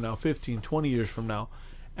 10 years from now, 15, 20 years from now.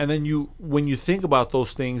 And then when you think about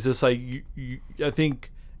those things, it's like, I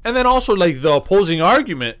think, and then also like the opposing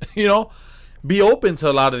argument, you know, be open to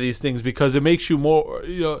a lot of these things because it makes you more,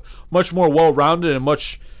 you know, much more well-rounded and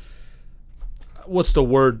much, what's the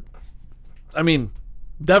word? I mean,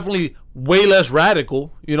 definitely way less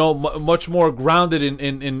radical, you know, much more grounded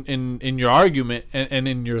in your argument and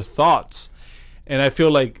in your thoughts. And I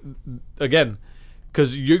feel like, again,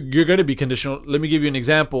 because you're going to be conditional. Let me give you an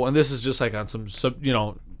example, and this is just like on some you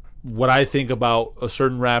know, what I think about a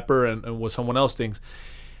certain rapper and what someone else thinks.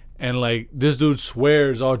 And like this dude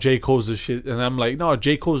swears, oh, J. Cole's the shit, and I'm like, no,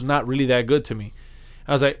 J. Cole's not really that good to me.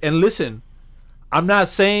 I was like, and listen, I'm not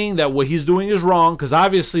saying that what he's doing is wrong, because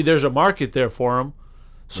obviously there's a market there for him.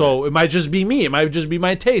 So it might just be me. It might just be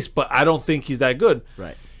my taste, but I don't think he's that good.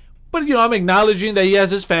 Right. But you know, I'm acknowledging that he has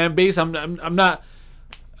his fan base. I'm not.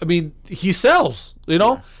 I mean, he sells. You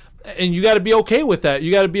know, and you got to be okay with that.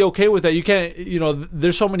 You got to be okay with that. You can't. You know,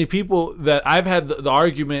 there's so many people that I've had the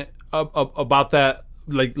argument about that.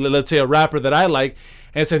 Like, let's say a rapper that I like,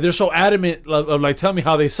 and say they're so adamant of like, tell me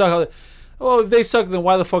how they suck. Well, if they suck, then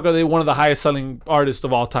why the fuck are they one of the highest selling artists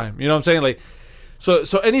of all time? You know what I'm saying? Like. So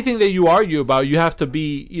anything that you argue about, you have to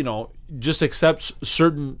be, you know, just accept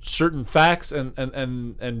certain facts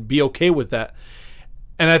and be okay with that.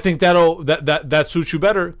 And I think that suits you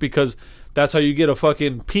better, because that's how you get a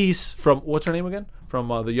fucking piece from, what's her name again? From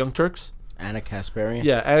the Young Turks? Anna Kasparian.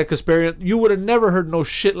 Yeah, Anna Kasparian. You would have never heard no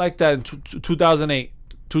shit like that in 2008,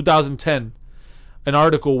 2010. An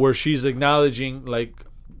article where she's acknowledging like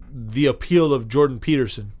the appeal of Jordan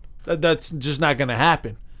Peterson. That's just not going to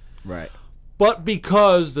happen. Right. But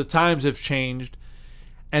because the times have changed,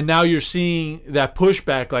 and now you're seeing that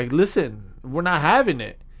pushback, like, listen, we're not having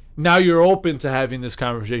it. Now you're open to having this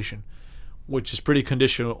conversation, which is pretty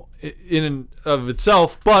conditional in and of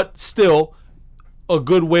itself, but still a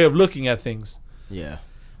good way of looking at things. Yeah.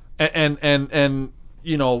 And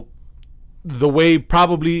you know, the way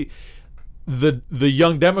probably the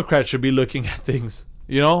young Democrats should be looking at things,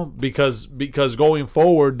 you know, because going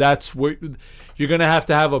forward, that's where you're going to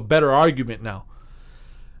have a better argument now.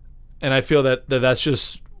 And I feel that's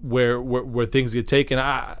just where things get taken.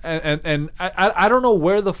 I don't know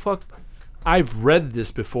where the fuck I've read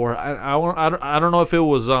this before. I don't know if it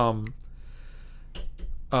was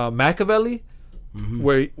Machiavelli,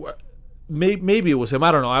 where maybe it was him.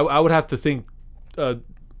 I don't know. I would have to think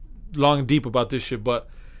long and deep about this shit. But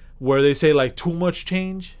where they say like too much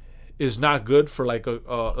change is not good for like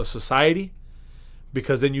a society,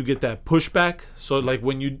 because then you get that pushback. So like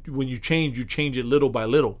when you change it little by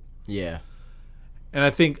little. Yeah. And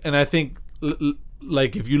I think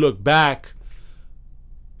like if you look back,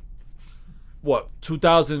 what,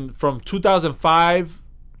 2005,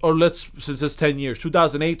 or since it's 10 years,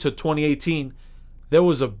 2008 to 2018,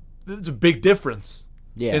 there's a big difference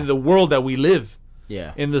in the world that we live,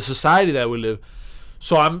 in the society that we live.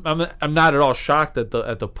 So I'm not at all shocked at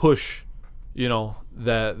the push, you know,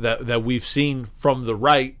 that we've seen from the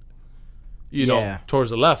right, you know,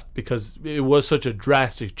 towards the left, because it was such a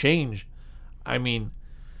drastic change. I mean,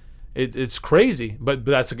 it's crazy, but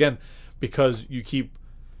that's again because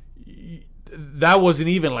that wasn't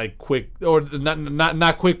even like quick, or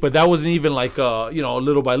not quick, but that wasn't even like you know,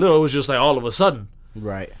 little by little. It was just like all of a sudden,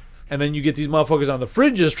 right? And then you get these motherfuckers on the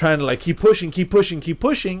fringes trying to like keep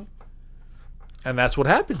pushing, and that's what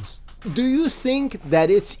happens. Do you think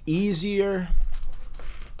that it's easier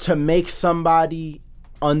to make somebody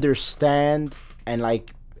understand and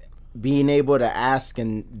like being able to ask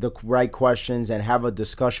and the right questions and have a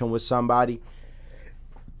discussion with somebody,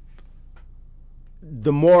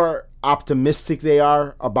 the more optimistic they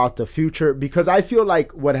are about the future. Because I feel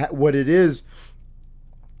like what it is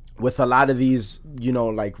with a lot of these,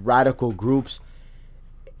 like radical groups,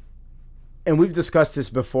 and we've discussed this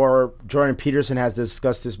before, Jordan Peterson has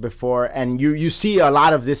discussed this before, and you see a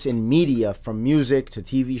lot of this in media, from music to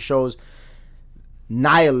TV shows.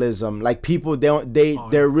 Nihilism, like people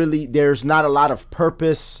they're really, there's not a lot of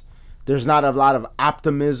purpose, there's not a lot of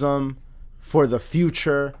optimism for the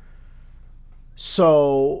future.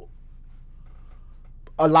 So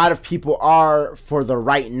a lot of people are for the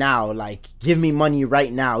right now, like give me money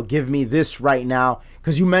right now, give me this right now.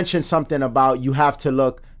 Because you mentioned something about you have to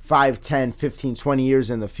look 5, 10, 15, 20 years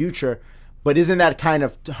in the future. But isn't that kind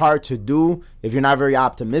of hard to do if you're not very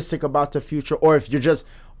optimistic about the future, or if you're just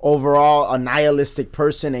overall a nihilistic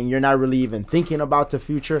person and you're not really even thinking about the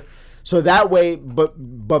future? So that way, but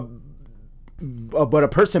a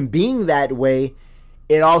person being that way,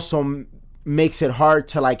 it also makes it hard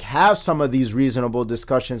to like have some of these reasonable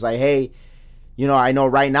discussions, like, hey, I know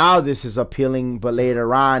right now this is appealing, but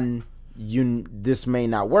later on this may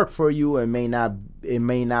not work for you, it may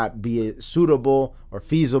not be suitable or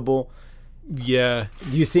feasible. Yeah.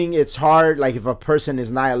 Do you think it's hard, like if a person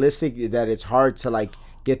is nihilistic, that it's hard to like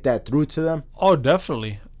get that through to them? Oh,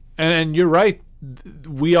 definitely. And you're right.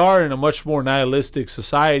 We are in a much more nihilistic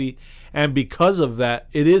society, and because of that,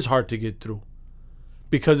 it is hard to get through.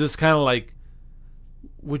 Because it's kind of like,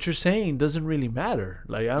 what you're saying doesn't really matter.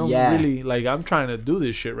 Like, I don't really, like, I'm trying to do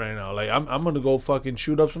this shit right now. Like, I'm going to go fucking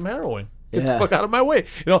shoot up some heroin. Get the fuck out of my way.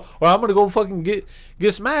 Or I'm going to go fucking get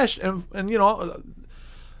smashed, and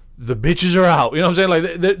the bitches are out. You know what I'm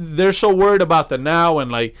saying? Like, they're so worried about the now,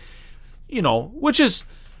 and like, which is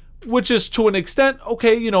to an extent,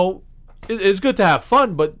 okay, it's good to have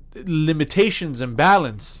fun, but limitations and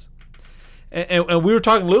balance. And we were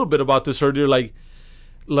talking a little bit about this earlier, like,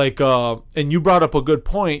 and you brought up a good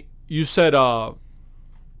point. You said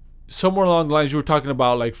somewhere along the lines you were talking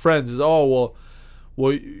about like friends. Well,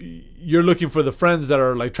 you're looking for the friends that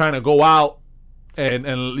are like trying to go out and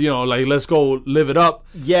like, let's go live it up.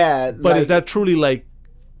 Yeah, but is that truly like?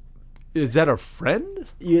 Is that a friend?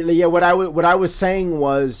 Yeah. What I was saying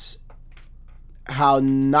was how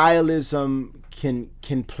nihilism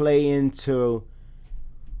can play into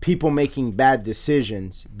people making bad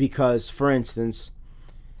decisions. Because, for instance,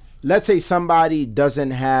 let's say somebody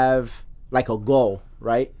doesn't have like a goal,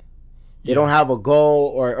 right? They don't have a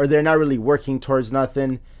goal, or they're not really working towards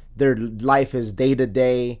nothing. Their life is day to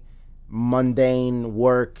day, mundane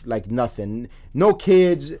work, like nothing. No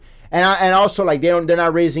kids. And also, like, they're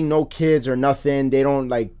not raising no kids or nothing. They don't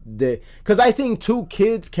because I think 2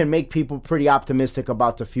 kids can make people pretty optimistic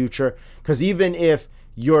about the future. Because even if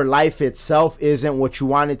your life itself isn't what you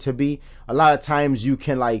want it to be, a lot of times you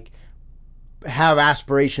can like have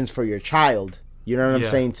aspirations for your child. You know what I'm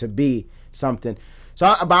saying? To be something.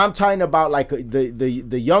 So, but I'm talking about like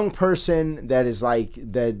the young person that is like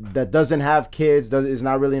that doesn't have kids, is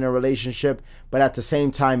not really in a relationship, but at the same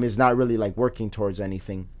time is not really like working towards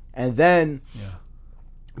anything. And then,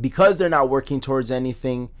 because they're not working towards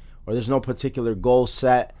anything, or there's no particular goal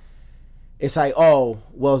set, it's like, oh,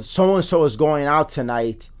 well, so-and-so is going out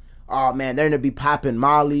tonight. Oh, man, they're going to be popping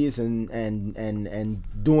mollies and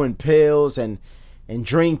doing pills and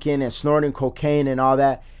drinking and snorting cocaine and all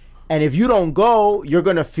that. And if you don't go, you're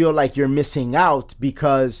going to feel like you're missing out,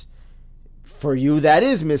 because for you, that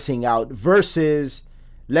is missing out. Versus,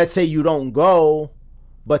 let's say you don't go,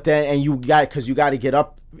 but then, and because you got to get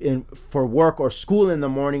up for work or school in the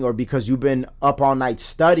morning, or because you've been up all night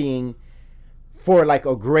studying for like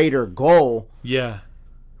a greater goal. Yeah.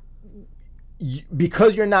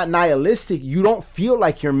 Because you're not nihilistic, you don't feel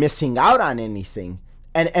like you're missing out on anything.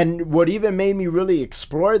 And what even made me really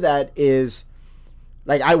explore that is,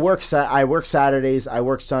 like, I work Saturdays, I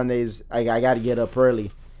work Sundays, I got to get up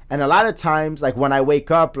early. And a lot of times, like, when I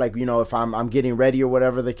wake up, like, if I'm getting ready or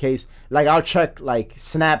whatever the case, like, I'll check like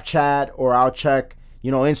Snapchat, or I'll check,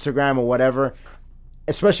 Instagram or whatever.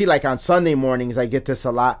 Especially like on Sunday mornings, I get this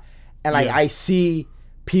a lot. And like, I see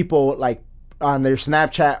people like on their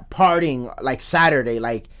Snapchat partying like Saturday,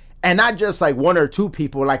 like, and not just like 1 or 2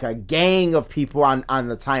 people, like a gang of people on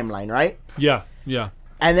the timeline, right? Yeah.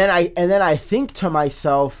 And then I think to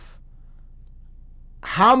myself,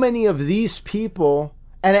 how many of these people,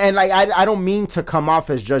 and like, I don't mean to come off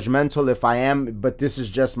as judgmental if I am, but this is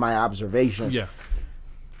just my observation. Yeah.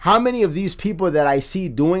 How many of these people that I see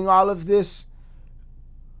doing all of this,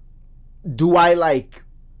 do I like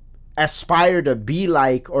aspire to be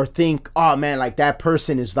like, or think, oh man, like that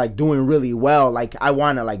person is like doing really well, like I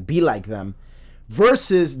want to like be like them,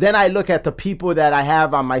 versus then I look at the people that I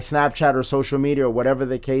have on my Snapchat or social media or whatever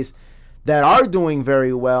the case that are doing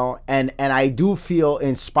very well, and I do feel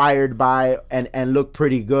inspired by and look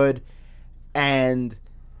pretty good, and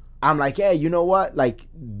I'm like, yeah, you know what? Like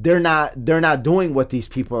they're not doing what these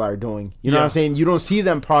people are doing. You know what I'm saying? You don't see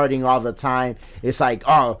them partying all the time. It's like,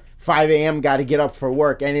 oh, 5 a.m. got to get up for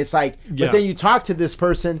work, and it's like, but then you talk to this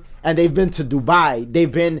person and they've been to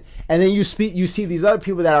Dubai, and then you see these other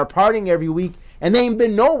people that are partying every week and they ain't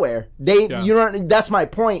been nowhere. You know, that's my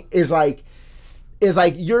point. Is like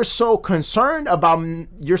you're so concerned about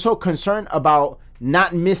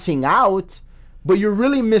not missing out. But you're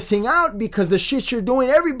really missing out because the shit you're doing,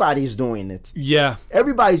 everybody's doing it. Yeah.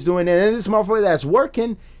 Everybody's doing it. And this motherfucker that's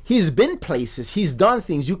working, he's been places. He's done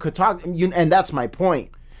things. You could talk, and that's my point.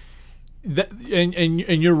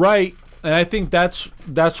 And you're right. And I think that's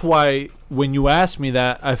why when you asked me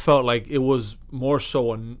that, I felt like it was more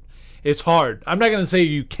so. It's hard. I'm not going to say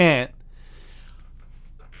you can't,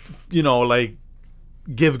 like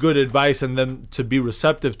give good advice and then to be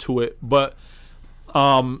receptive to it. But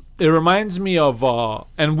it reminds me of,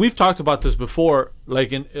 and we've talked about this before,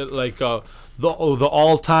 like the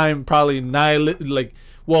all-time probably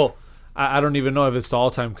I don't even know if it's the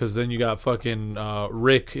all-time because then you got fucking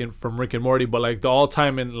Rick from Rick and Morty, but like the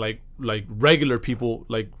all-time and like regular people,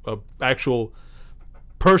 like actual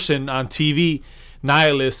person on TV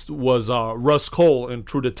nihilist was Russ Cole in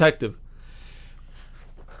True Detective.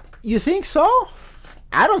 You think so?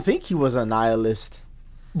 I don't think he was a nihilist.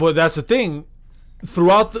 But that's the thing.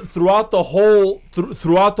 Throughout the whole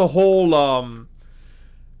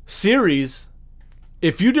series,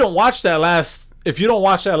 if you don't watch that last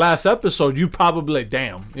episode, you probably like,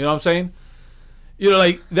 damn, you know what I'm saying?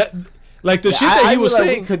 Like that, like the shit that he was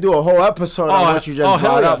saying. We could do a whole episode on what you just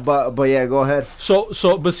brought up, but yeah, go ahead.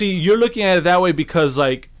 But see, you're looking at it that way because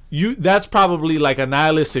like that's probably like a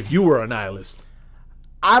nihilist if you were a nihilist.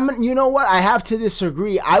 You know what? I have to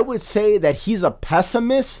disagree. I would say that he's a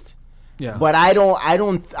pessimist. Yeah. But I don't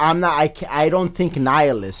think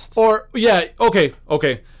nihilist. Or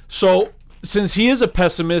okay. So since he is a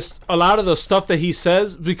pessimist, a lot of the stuff that he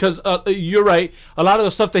says, because you're right, a lot of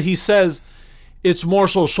the stuff that he says, it's more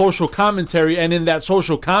so social commentary, and in that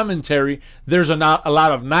social commentary, there's a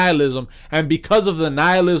lot of nihilism, and because of the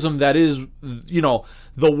nihilism that is,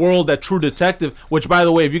 the world that True Detective, which by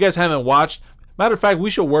the way, if you guys haven't watched. Matter of fact, we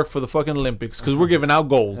should work for the fucking Olympics because we're giving out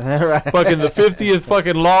gold. Right. Fucking the 50th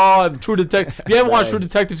fucking Law and True Detective. If you haven't watched True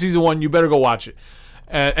Detective Season 1, you better go watch it.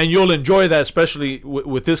 And you'll enjoy that, especially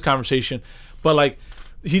with this conversation. But like,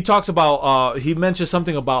 he talks about, he mentions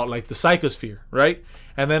something about like the psychosphere, right?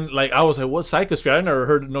 And then like, I was like, what psychosphere? I never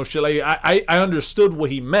heard no shit. Like, I understood what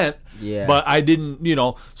he meant, but I didn't,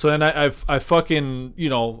 So then I fucking,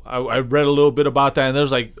 I read a little bit about that, and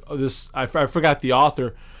there's like this, I forgot the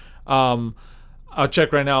author. I'll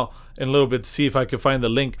check right now in a little bit to see if I can find the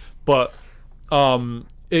link. But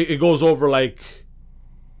it goes over like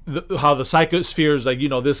how the psychosphere is like,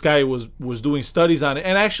 this guy was doing studies on it,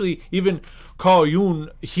 and actually even Carl Jung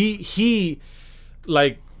he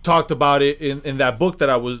like talked about it in that book that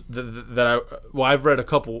I've read a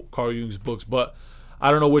couple Carl Jung's books, but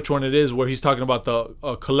I don't know which one it is, where he's talking about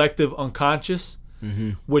the collective unconscious,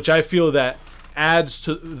 which I feel that adds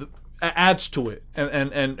to it,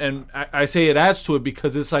 and I say it adds to it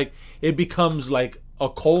because it's like it becomes like a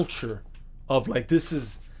culture of like this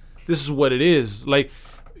is what it is, like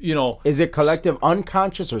Is it collective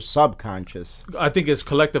unconscious or subconscious? I think it's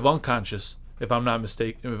collective unconscious if I'm not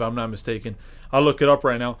mistaken. I'll look it up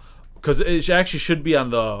right now because it actually should be on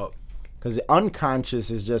the. Because the unconscious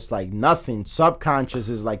is just like nothing. Subconscious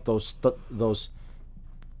is like those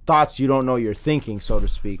thoughts you don't know you're thinking, so to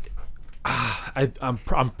speak.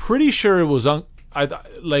 I'm pretty sure it was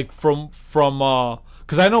like from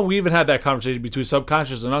because I know we even had that conversation between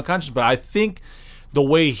subconscious and unconscious, but I think the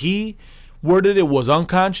way he worded it was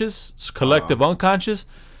unconscious, collective unconscious.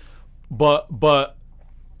 But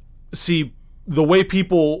see, the way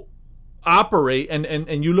people operate,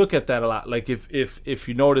 and you look at that a lot. Like if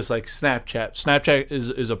you notice, like Snapchat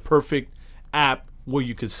is a perfect app where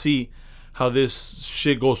you could see how this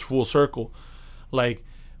shit goes full circle. Like,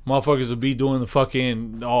 motherfuckers will be doing the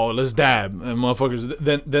fucking, let's dab, and motherfuckers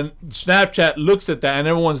then Snapchat looks at that and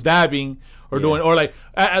everyone's dabbing or doing, or like,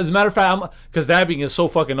 as a matter of fact, because dabbing is so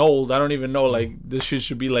fucking old, I don't even know, like, this shit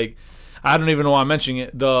should be like, I don't even know why I'm mentioning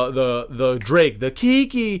it. The Drake, the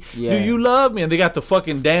Kiki, do you love me? And they got the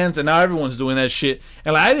fucking dance, and now everyone's doing that shit.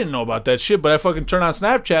 And like, I didn't know about that shit, but I fucking turn on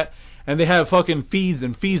Snapchat, and they have fucking feeds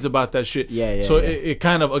and feeds about that shit. Yeah. So it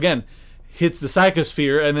kind of, again, hits the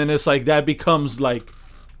psychosphere, and then it's like that becomes like,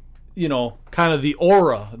 you know, kind of the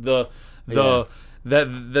aura,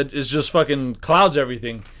 that is just fucking clouds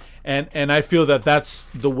everything. And I feel that that's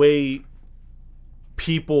the way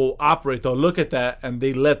people operate. They'll look at that and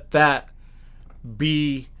they let that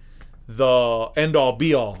be the end all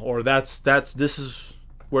be all, or this is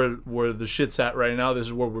where the shit's at right now. This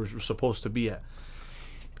is where we're supposed to be at.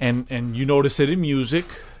 And you notice it in music,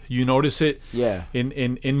 you notice it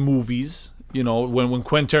in movies. You know, when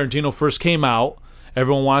Quentin Tarantino first came out,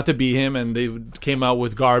 everyone wanted to be him, and they came out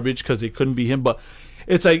with garbage because they couldn't be him. But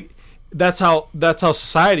it's like that's how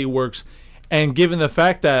society works. And given the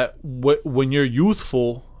fact that when you're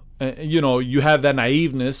youthful, you know, you have that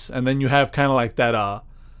naiveness, and then you have kind of like that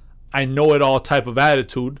I know it all type of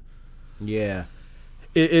attitude. Yeah,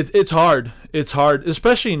 it's hard. It's hard,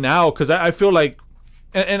 especially now, because I feel like,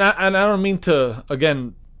 and I don't mean to,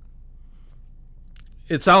 again,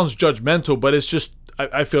 it sounds judgmental, but it's just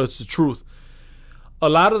I feel it's the truth. A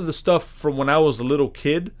lot of the stuff from when I was a little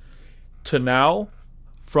kid to now,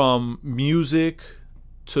 from music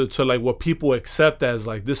to like what people accept as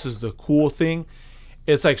like this is the cool thing,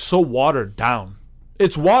 it's like so watered down.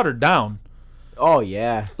 It's watered down. Oh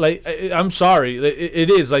yeah. Like I'm sorry, it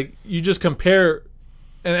is like you just compare,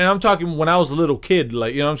 and I'm talking when I was a little kid.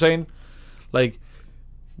 Like, you know what I'm saying? Like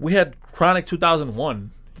we had Chronic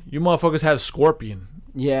 2001. You motherfuckers had Scorpion.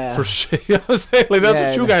 Yeah. For shit. You know what I'm saying? Like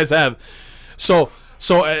that's what you guys have. So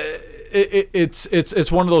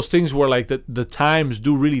it's one of those things where like the times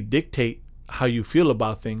do really dictate how you feel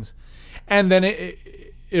about things, and then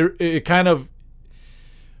it kind of,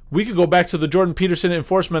 we could go back to the Jordan Peterson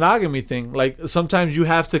enforced monogamy thing. Like sometimes you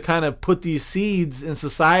have to kind of put these seeds in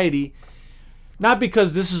society, not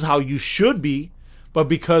because this is how you should be, but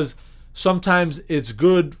because sometimes it's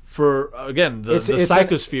good for, again, the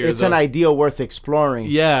psychosphere. It's an idea worth exploring.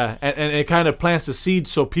 Yeah, and it kind of plants the seed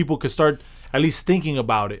so people could start at least thinking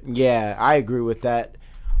about it. Yeah, I agree with that.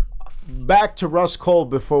 Back to Russ Cole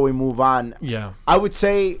before we move on. Yeah. I would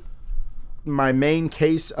say my main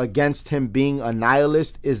case against him being a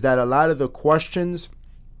nihilist is that a lot of the questions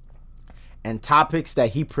and topics that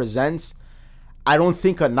he presents, I don't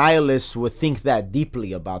think a nihilist would think that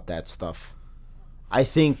deeply about that stuff. I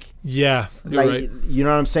think, yeah, like, right. You know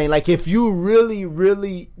what I'm saying? Like, if you really,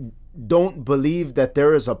 really don't believe that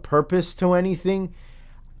there is a purpose to anything,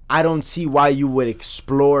 I don't see why you would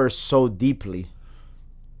explore so deeply.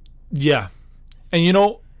 Yeah. And you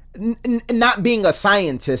know, not being a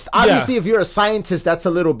scientist. Obviously, if you're a scientist, that's a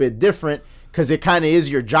little bit different because it kind of is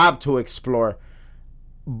your job to explore.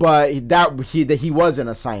 But that he wasn't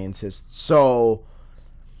a scientist. So,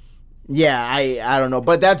 yeah, I don't know.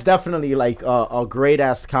 But that's definitely like a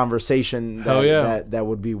great-ass conversation that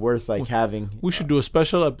would be worth like having. We should do a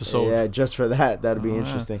special episode. Yeah, just for that. That'd be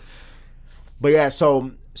interesting. But yeah,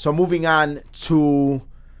 so moving on to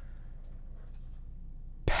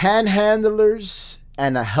panhandlers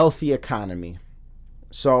and a healthy economy.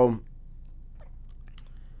 So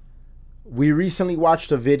we recently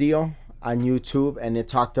watched a video on YouTube, and it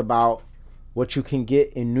talked about what you can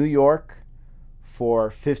get in New York for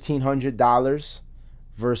 $1,500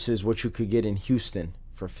 versus what you could get in Houston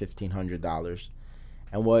for $1,500.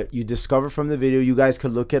 And what you discover from the video, you guys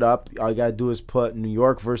could look it up. All you gotta do is put New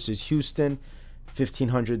York versus Houston,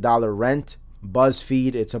 $1,500 rent,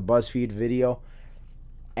 BuzzFeed. It's a BuzzFeed video.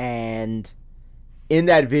 And in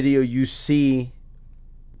that video, you see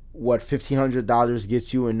what $1,500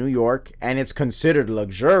 gets you in New York, and it's considered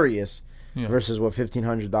luxurious versus what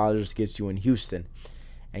 $1,500 gets you in Houston.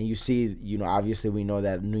 And you see, you know, obviously we know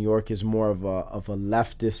that New York is more of a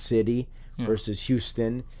leftist city versus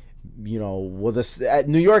Houston. You know, well,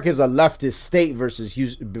 New York is a leftist state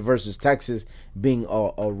versus Texas being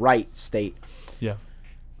a right state. Yeah.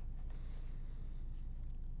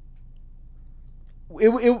 It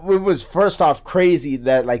was first off crazy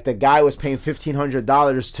that like the guy was paying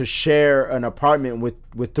 $1,500 to share an apartment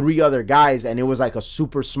with three other guys, and it was like a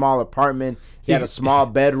super small apartment. He had a small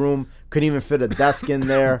bedroom, couldn't even fit a desk in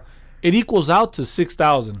there. It equals out to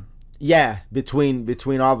 $6,000. Yeah,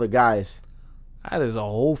 between all the guys. That is a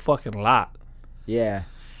whole fucking lot. Yeah.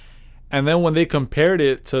 And then when they compared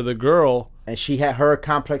it to the girl, and her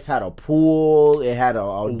complex had a pool, it had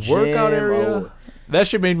a gym, workout area. That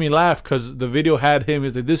shit made me laugh because the video had him.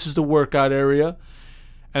 He's like, "This is the workout area,"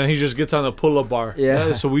 and he just gets on the pull-up bar.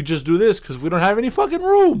 Yeah. So we just do this because we don't have any fucking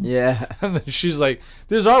room. Yeah. And then she's like,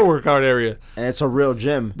 "This is our workout area," and it's a real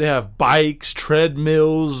gym. They have bikes,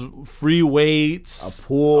 treadmills, free weights,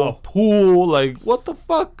 a pool. Like, what the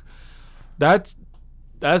fuck? That's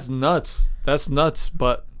nuts. That's nuts.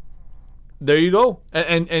 But There you go.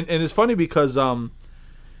 And it's funny because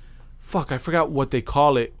fuck, I forgot what they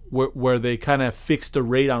call it, where they kind of fix the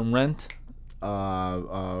rate on rent.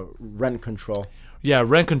 Rent control. Yeah,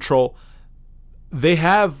 rent control. They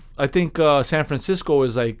have, I think San Francisco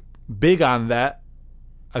is like big on that.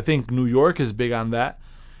 I think New York is big on that,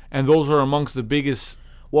 and those are amongst the biggest.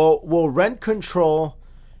 Well, rent control.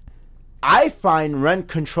 I find rent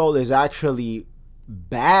control is actually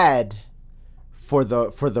bad for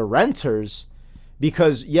the renters,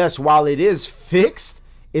 because yes, while it is fixed,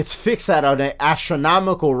 it's fixed at an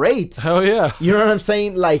astronomical rate. Hell yeah. You know what I'm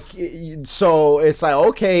saying? Like, so it's like,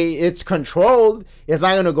 okay, it's controlled. It's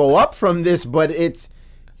not gonna go up from this, but it's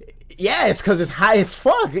because it's high as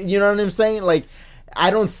fuck. You know what I'm saying? Like, I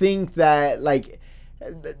don't think that, like,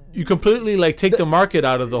 you completely like take the market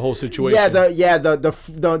out of the whole situation.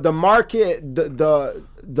 The market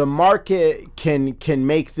the market can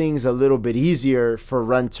make things a little bit easier for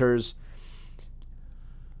renters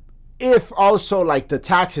if also like the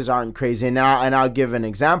taxes aren't crazy. And I'll give an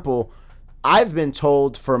example. I've been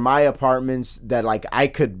told for my apartments that like I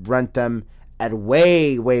could rent them at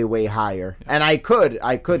way higher, and I could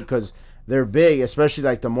because they're big, especially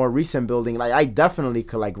like the more recent building. Like I definitely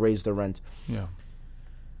could like raise the rent. Yeah.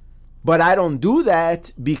 But I don't do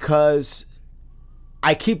that because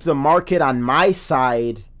I keep the market on my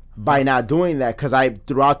side by not doing that, because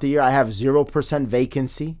throughout the year I have 0%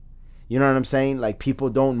 vacancy. You know what I'm saying? Like, people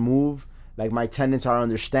don't move. Like, my tenants are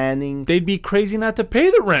understanding. They'd be crazy not to pay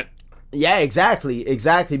the rent. Yeah, exactly,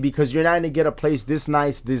 because you're not going to get a place this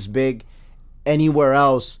nice, this big, anywhere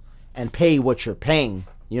else and pay what you're paying.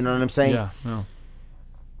 You know what I'm saying? Yeah.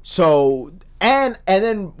 So, and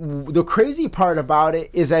then the crazy part about it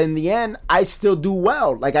is that in the end, I still do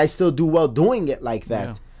well. Like, I still do well doing it like that.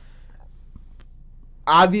 Yeah.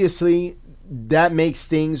 Obviously, that makes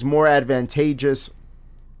things more advantageous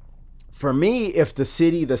for me if the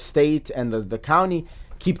city, the state, and the county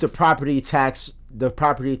keep the property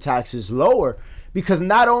taxes lower. Because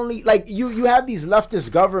not only, like, you have these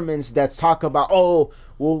leftist governments that talk about, oh,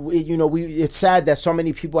 well, it's sad that so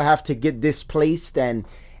many people have to get displaced and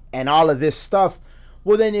all of this stuff.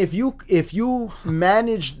 Well, then if you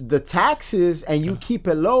manage the taxes and you keep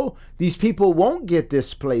it low, these people won't get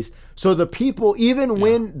displaced. So the people, even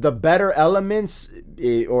when the better elements,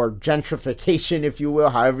 or gentrification, if you will,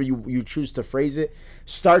 however you choose to phrase it,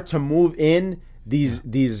 start to move in these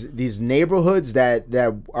neighborhoods that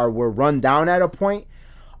were run down at a point,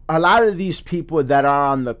 a lot of these people that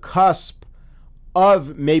are on the cusp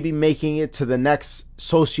of maybe making it to the next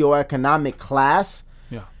socioeconomic class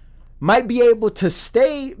might be able to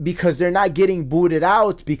stay because they're not getting booted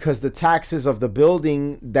out, because the taxes of the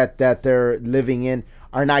building that they're living in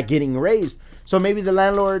are not getting raised. So maybe the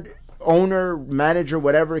landlord, owner, manager,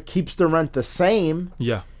 whatever, keeps the rent the same.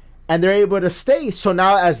 Yeah. And they're able to stay. So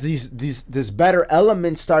now as this better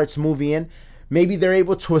element starts moving in, maybe they're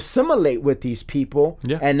able to assimilate with these people.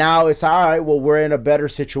 Yeah. And now it's all right, well, we're in a better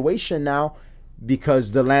situation now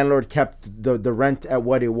because the landlord kept the rent at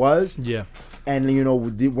what it was. Yeah. And,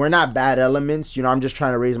 we're not bad elements. I'm just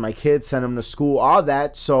trying to raise my kids, send them to school, all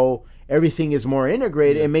that. So everything is more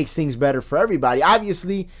integrated. Yeah. It makes things better for everybody.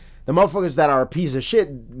 Obviously, the motherfuckers that are a piece of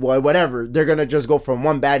shit, whatever, they're going to just go from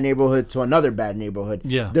one bad neighborhood to another bad neighborhood.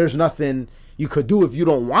 Yeah. There's nothing you could do if you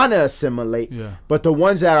don't want to assimilate. Yeah. But the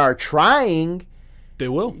ones that are trying, they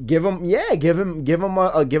will. Give them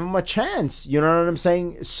a chance. You know what I'm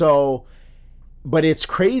saying? So... But it's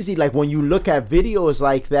crazy, like, when you look at videos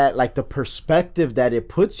like that, like, the perspective that it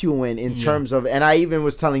puts you in terms of, and I even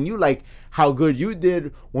was telling you, like, how good you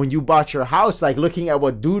did when you bought your house, like, looking at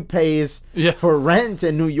what dude pays for rent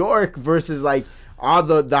in New York versus, like, all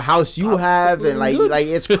the house you have, and, like,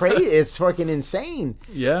 it's crazy. It's fucking insane.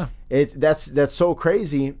 Yeah. That's so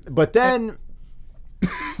crazy. But then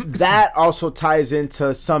that also ties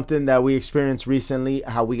into something that we experienced recently,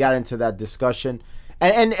 how we got into that discussion.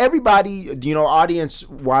 And everybody,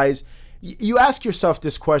 audience-wise, you ask yourself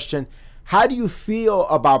this question: how do you feel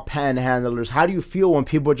about panhandlers? How do you feel when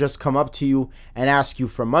people just come up to you and ask you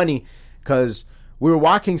for money? Because we were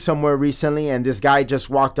walking somewhere recently, and this guy just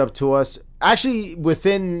walked up to us. Actually,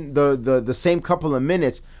 within the same couple of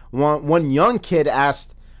minutes, one young kid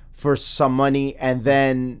asked for some money, and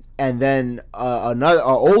then another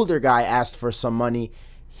older guy asked for some money.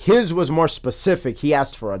 His was more specific. He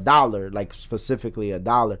asked for $1, like specifically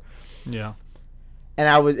 $1. Yeah.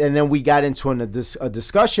 And then we got into a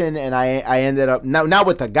discussion, and I ended up not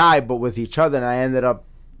with the guy, but with each other. And I ended up,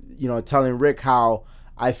 telling Rick how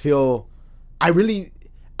I feel. I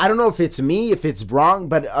don't know if it's me, if it's wrong,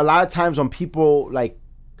 but a lot of times when people like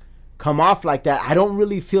come off like that, I don't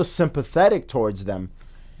really feel sympathetic towards them.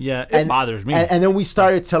 Yeah, it bothers me. And then we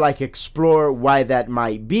started to like explore why that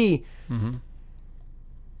might be. Mm-hmm.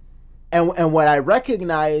 And what I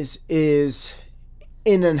recognize is,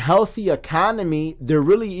 in a healthy economy, there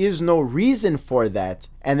really is no reason for that.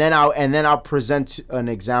 And then I'll present an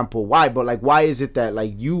example why. But like, why is it that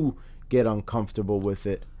like you get uncomfortable with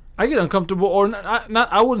it? I get uncomfortable, or not.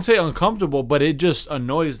 I wouldn't say uncomfortable, but it just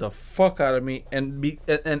annoys the fuck out of me. And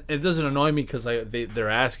it doesn't annoy me because they're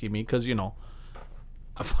asking me, because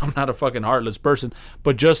I'm not a fucking heartless person.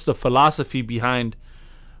 But just the philosophy behind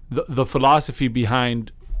the philosophy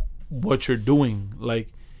behind what you're doing, like.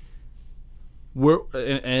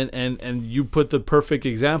 And you put the perfect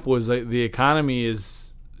example, is like the economy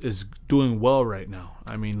is doing well right now.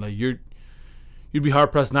 I mean, like you'd be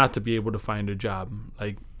hard pressed not to be able to find a job.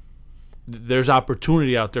 Like there's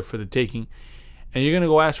opportunity out there for the taking, and you're gonna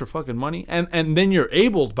go ask for fucking money, and then you're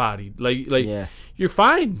able-bodied. Like yeah. You're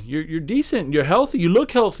fine. You're decent. You're healthy. You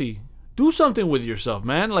look healthy. Do something with yourself,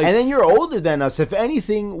 man. Like, and then you're older than us. If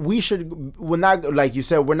anything, we're not, like you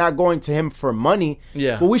said, we're not going to him for money.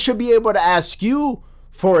 Yeah. But we should be able to ask you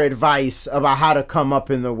for advice about how to come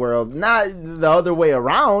up in the world, not the other way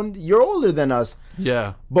around. You're older than us.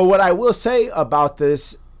 Yeah. But what I will say about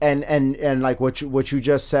this, and like what you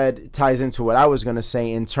just said ties into what I was gonna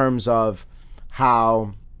say in terms of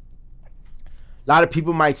how a lot of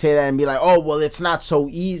people might say that and be like, oh, well, it's not so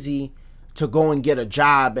easy to go and get a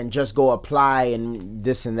job and just go apply and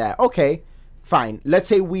this and that. Okay, fine. Let's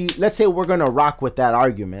say we're gonna rock with that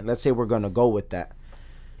argument. Let's say we're gonna go with that.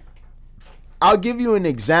 I'll give you an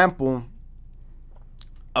example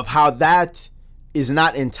of how that is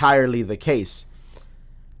not entirely the case.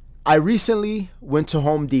 I recently went to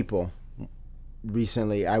Home Depot.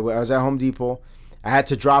 I was at Home Depot. I had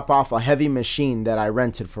to drop off a heavy machine that I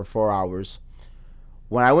rented for 4 hours.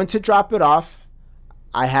 When I went to drop it off,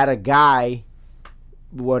 I had a guy,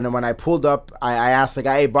 when I pulled up, I asked the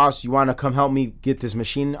guy, hey, boss, you want to come help me get this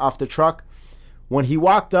machine off the truck? When he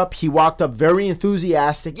walked up very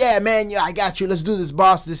enthusiastic. Yeah, man, yeah, I got you. Let's do this,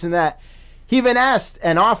 boss, this and that. He even asked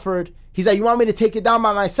and offered. He's like, you want me to take it down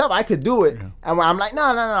by myself? I could do it. Yeah. And I'm like,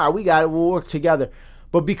 no, we got it. We'll work together.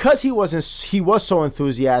 But because he was so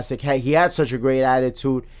enthusiastic, he had such a great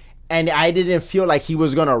attitude, and I didn't feel like he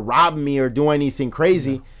was going to rob me or do anything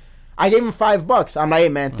crazy. Yeah. I gave him $5. I'm like, hey,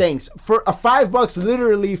 man, thanks. For a $5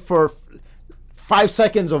 literally for 5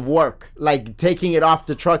 seconds of work, like taking it off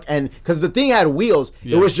the truck. And because the thing had wheels,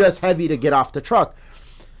 It was just heavy to get off the truck.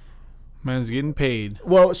 Man's getting paid.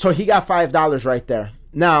 Well, so he got $5 right there.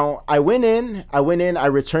 Now, I went in, I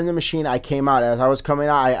returned the machine, I came out. As I was coming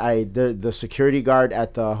out, the security guard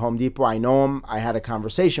at the Home Depot, I know him. I had a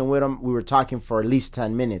conversation with him. We were talking for at least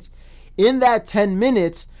 10 minutes. In that 10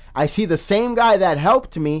 minutes, I see the same guy that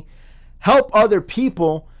helped me help other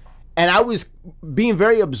people, and I was being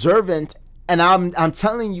very observant, and I'm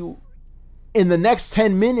telling you, in the next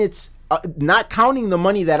 10 minutes, not counting the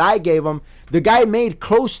money that I gave him, the guy made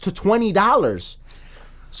close to $20.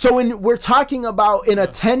 So we're talking about in a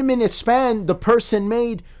 10-minute span, the person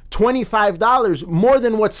made $25, more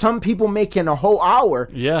than what some people make in a whole hour.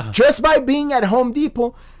 Yeah. Just by being at Home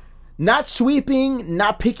Depot, not sweeping,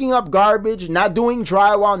 not picking up garbage, not doing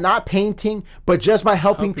drywall, not painting, but just by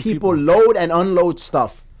helping people load and unload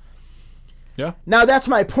stuff. Yeah. Now, that's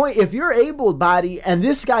my point. If you're able-bodied and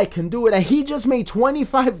this guy can do it, and he just made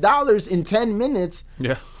 $25 in 10 minutes,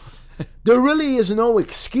 yeah, there really is no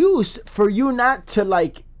excuse for you not to,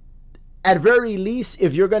 like, at very least,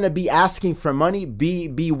 if you're going to be asking for money,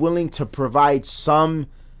 be willing to provide some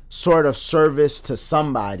sort of service to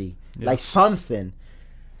somebody, like something.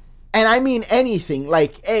 And I mean anything,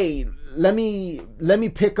 like, hey, let me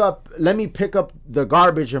pick up the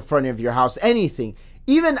garbage in front of your house, anything.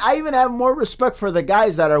 I even have more respect for the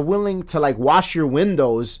guys that are willing to, like, wash your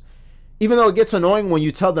windows, even though it gets annoying when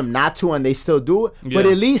you tell them not to and they still do it. Yeah. But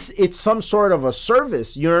at least it's some sort of a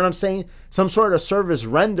service. You know what I'm saying? Some sort of service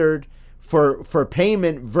rendered for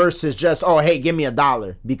payment versus just, oh, hey, give me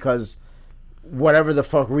 $1 because whatever the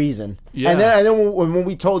fuck reason. Yeah. And then when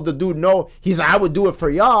we told the dude no, he's like, I would do it for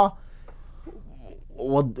y'all.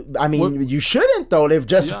 Well, I mean, you shouldn't though, if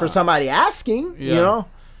just for somebody asking, you know?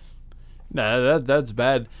 Nah, that's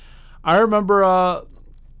bad. I remember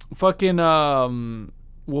fucking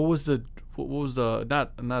what was the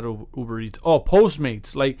not Uber Eats,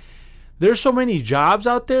 Postmates. Like, there's so many jobs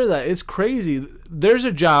out there that it's crazy. There's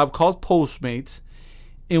a job called Postmates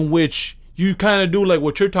in which you kind of do like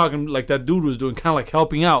what you're talking, like that dude was doing, kind of like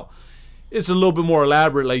helping out. it's a little bit more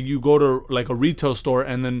elaborate. Like you go to like a retail store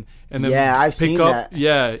and then I've seen that.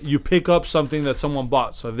 Yeah, you pick up something that someone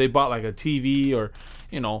bought. So if they bought like a TV or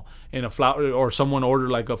in a flower, or someone ordered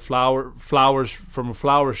like flowers from a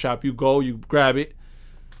flower shop, you go, you grab it.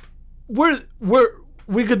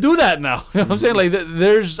 We could do that now. You know what I'm saying? Like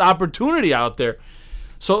there's opportunity out there.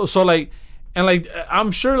 So like, and like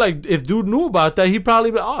I'm sure like if dude knew about that, he'd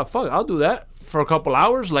probably be, oh fuck, I'll do that for a couple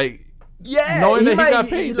hours. Like, yeah, knowing that he got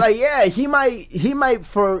paid. Like, yeah, he might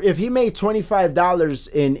for if he made $25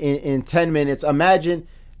 in 10 minutes. Imagine,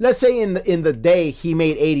 let's say in the day he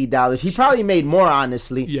made $80. He probably made more,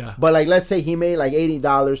 honestly. Yeah. But like, let's say he made like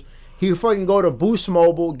 $80. He could fucking go to Boost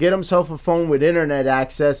Mobile, get himself a phone with internet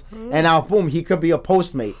access, and now boom, he could be a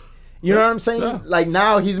Postmate. You know what I'm saying? Yeah. Like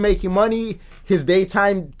now he's making money. His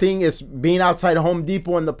daytime thing is being outside Home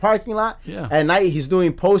Depot in the parking lot. Yeah. At night he's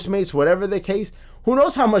doing Postmates, whatever the case. Who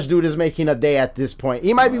knows how much dude is making a day at this point?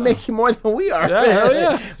 He might be making more than we are. Yeah, hell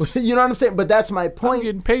yeah. You know what I'm saying? But that's my point. I'm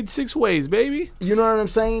getting paid 6 ways, baby. You know what I'm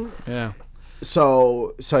saying? Yeah.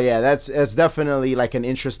 So yeah, that's definitely like an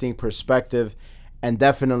interesting perspective, and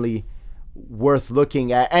definitely worth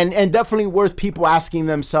looking at, and definitely worth people asking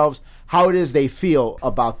themselves how it is they feel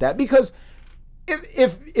about that. Because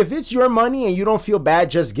if it's your money and you don't feel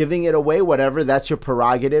bad just giving it away, whatever, that's your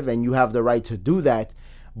prerogative and you have the right to do that.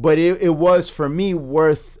 But it was, for me,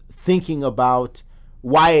 worth thinking about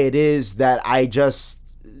why it is that I just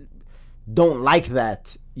don't like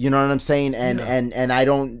that. You know what I'm saying? And I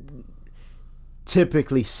don't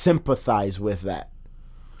typically sympathize with that.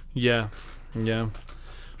 Yeah.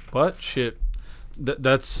 But shit,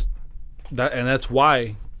 that's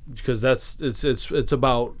why, because it's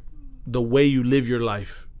about the way you live your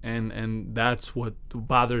life, and that's what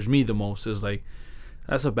bothers me the most. Is like,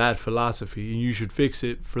 that's a bad philosophy, and you should fix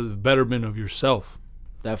it for the betterment of yourself.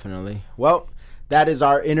 Definitely. Well, that is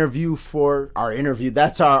our interview.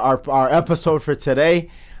 That's our episode for today.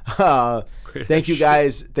 Thank you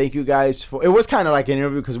guys for, it was kind of like an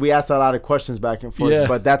interview because we asked a lot of questions back and forth. Yeah.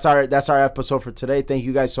 But that's our episode for today. Thank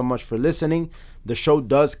you guys so much for listening. The show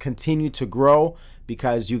does continue to grow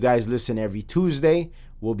because you guys listen every Tuesday.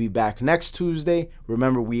 We'll be back next Tuesday.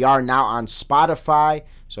 Remember, we are now on Spotify.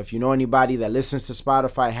 So if you know anybody that listens to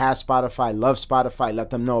Spotify, has Spotify, loves Spotify,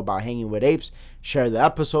 let them know about Hanging with Apes. Share the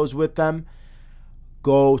episodes with them.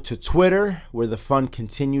 Go to Twitter, where the fun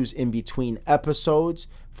continues in between episodes.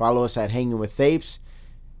 Follow us at Hanging with Apes.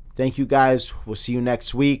 Thank you guys. We'll see you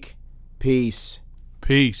next week. Peace.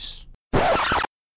 Peace.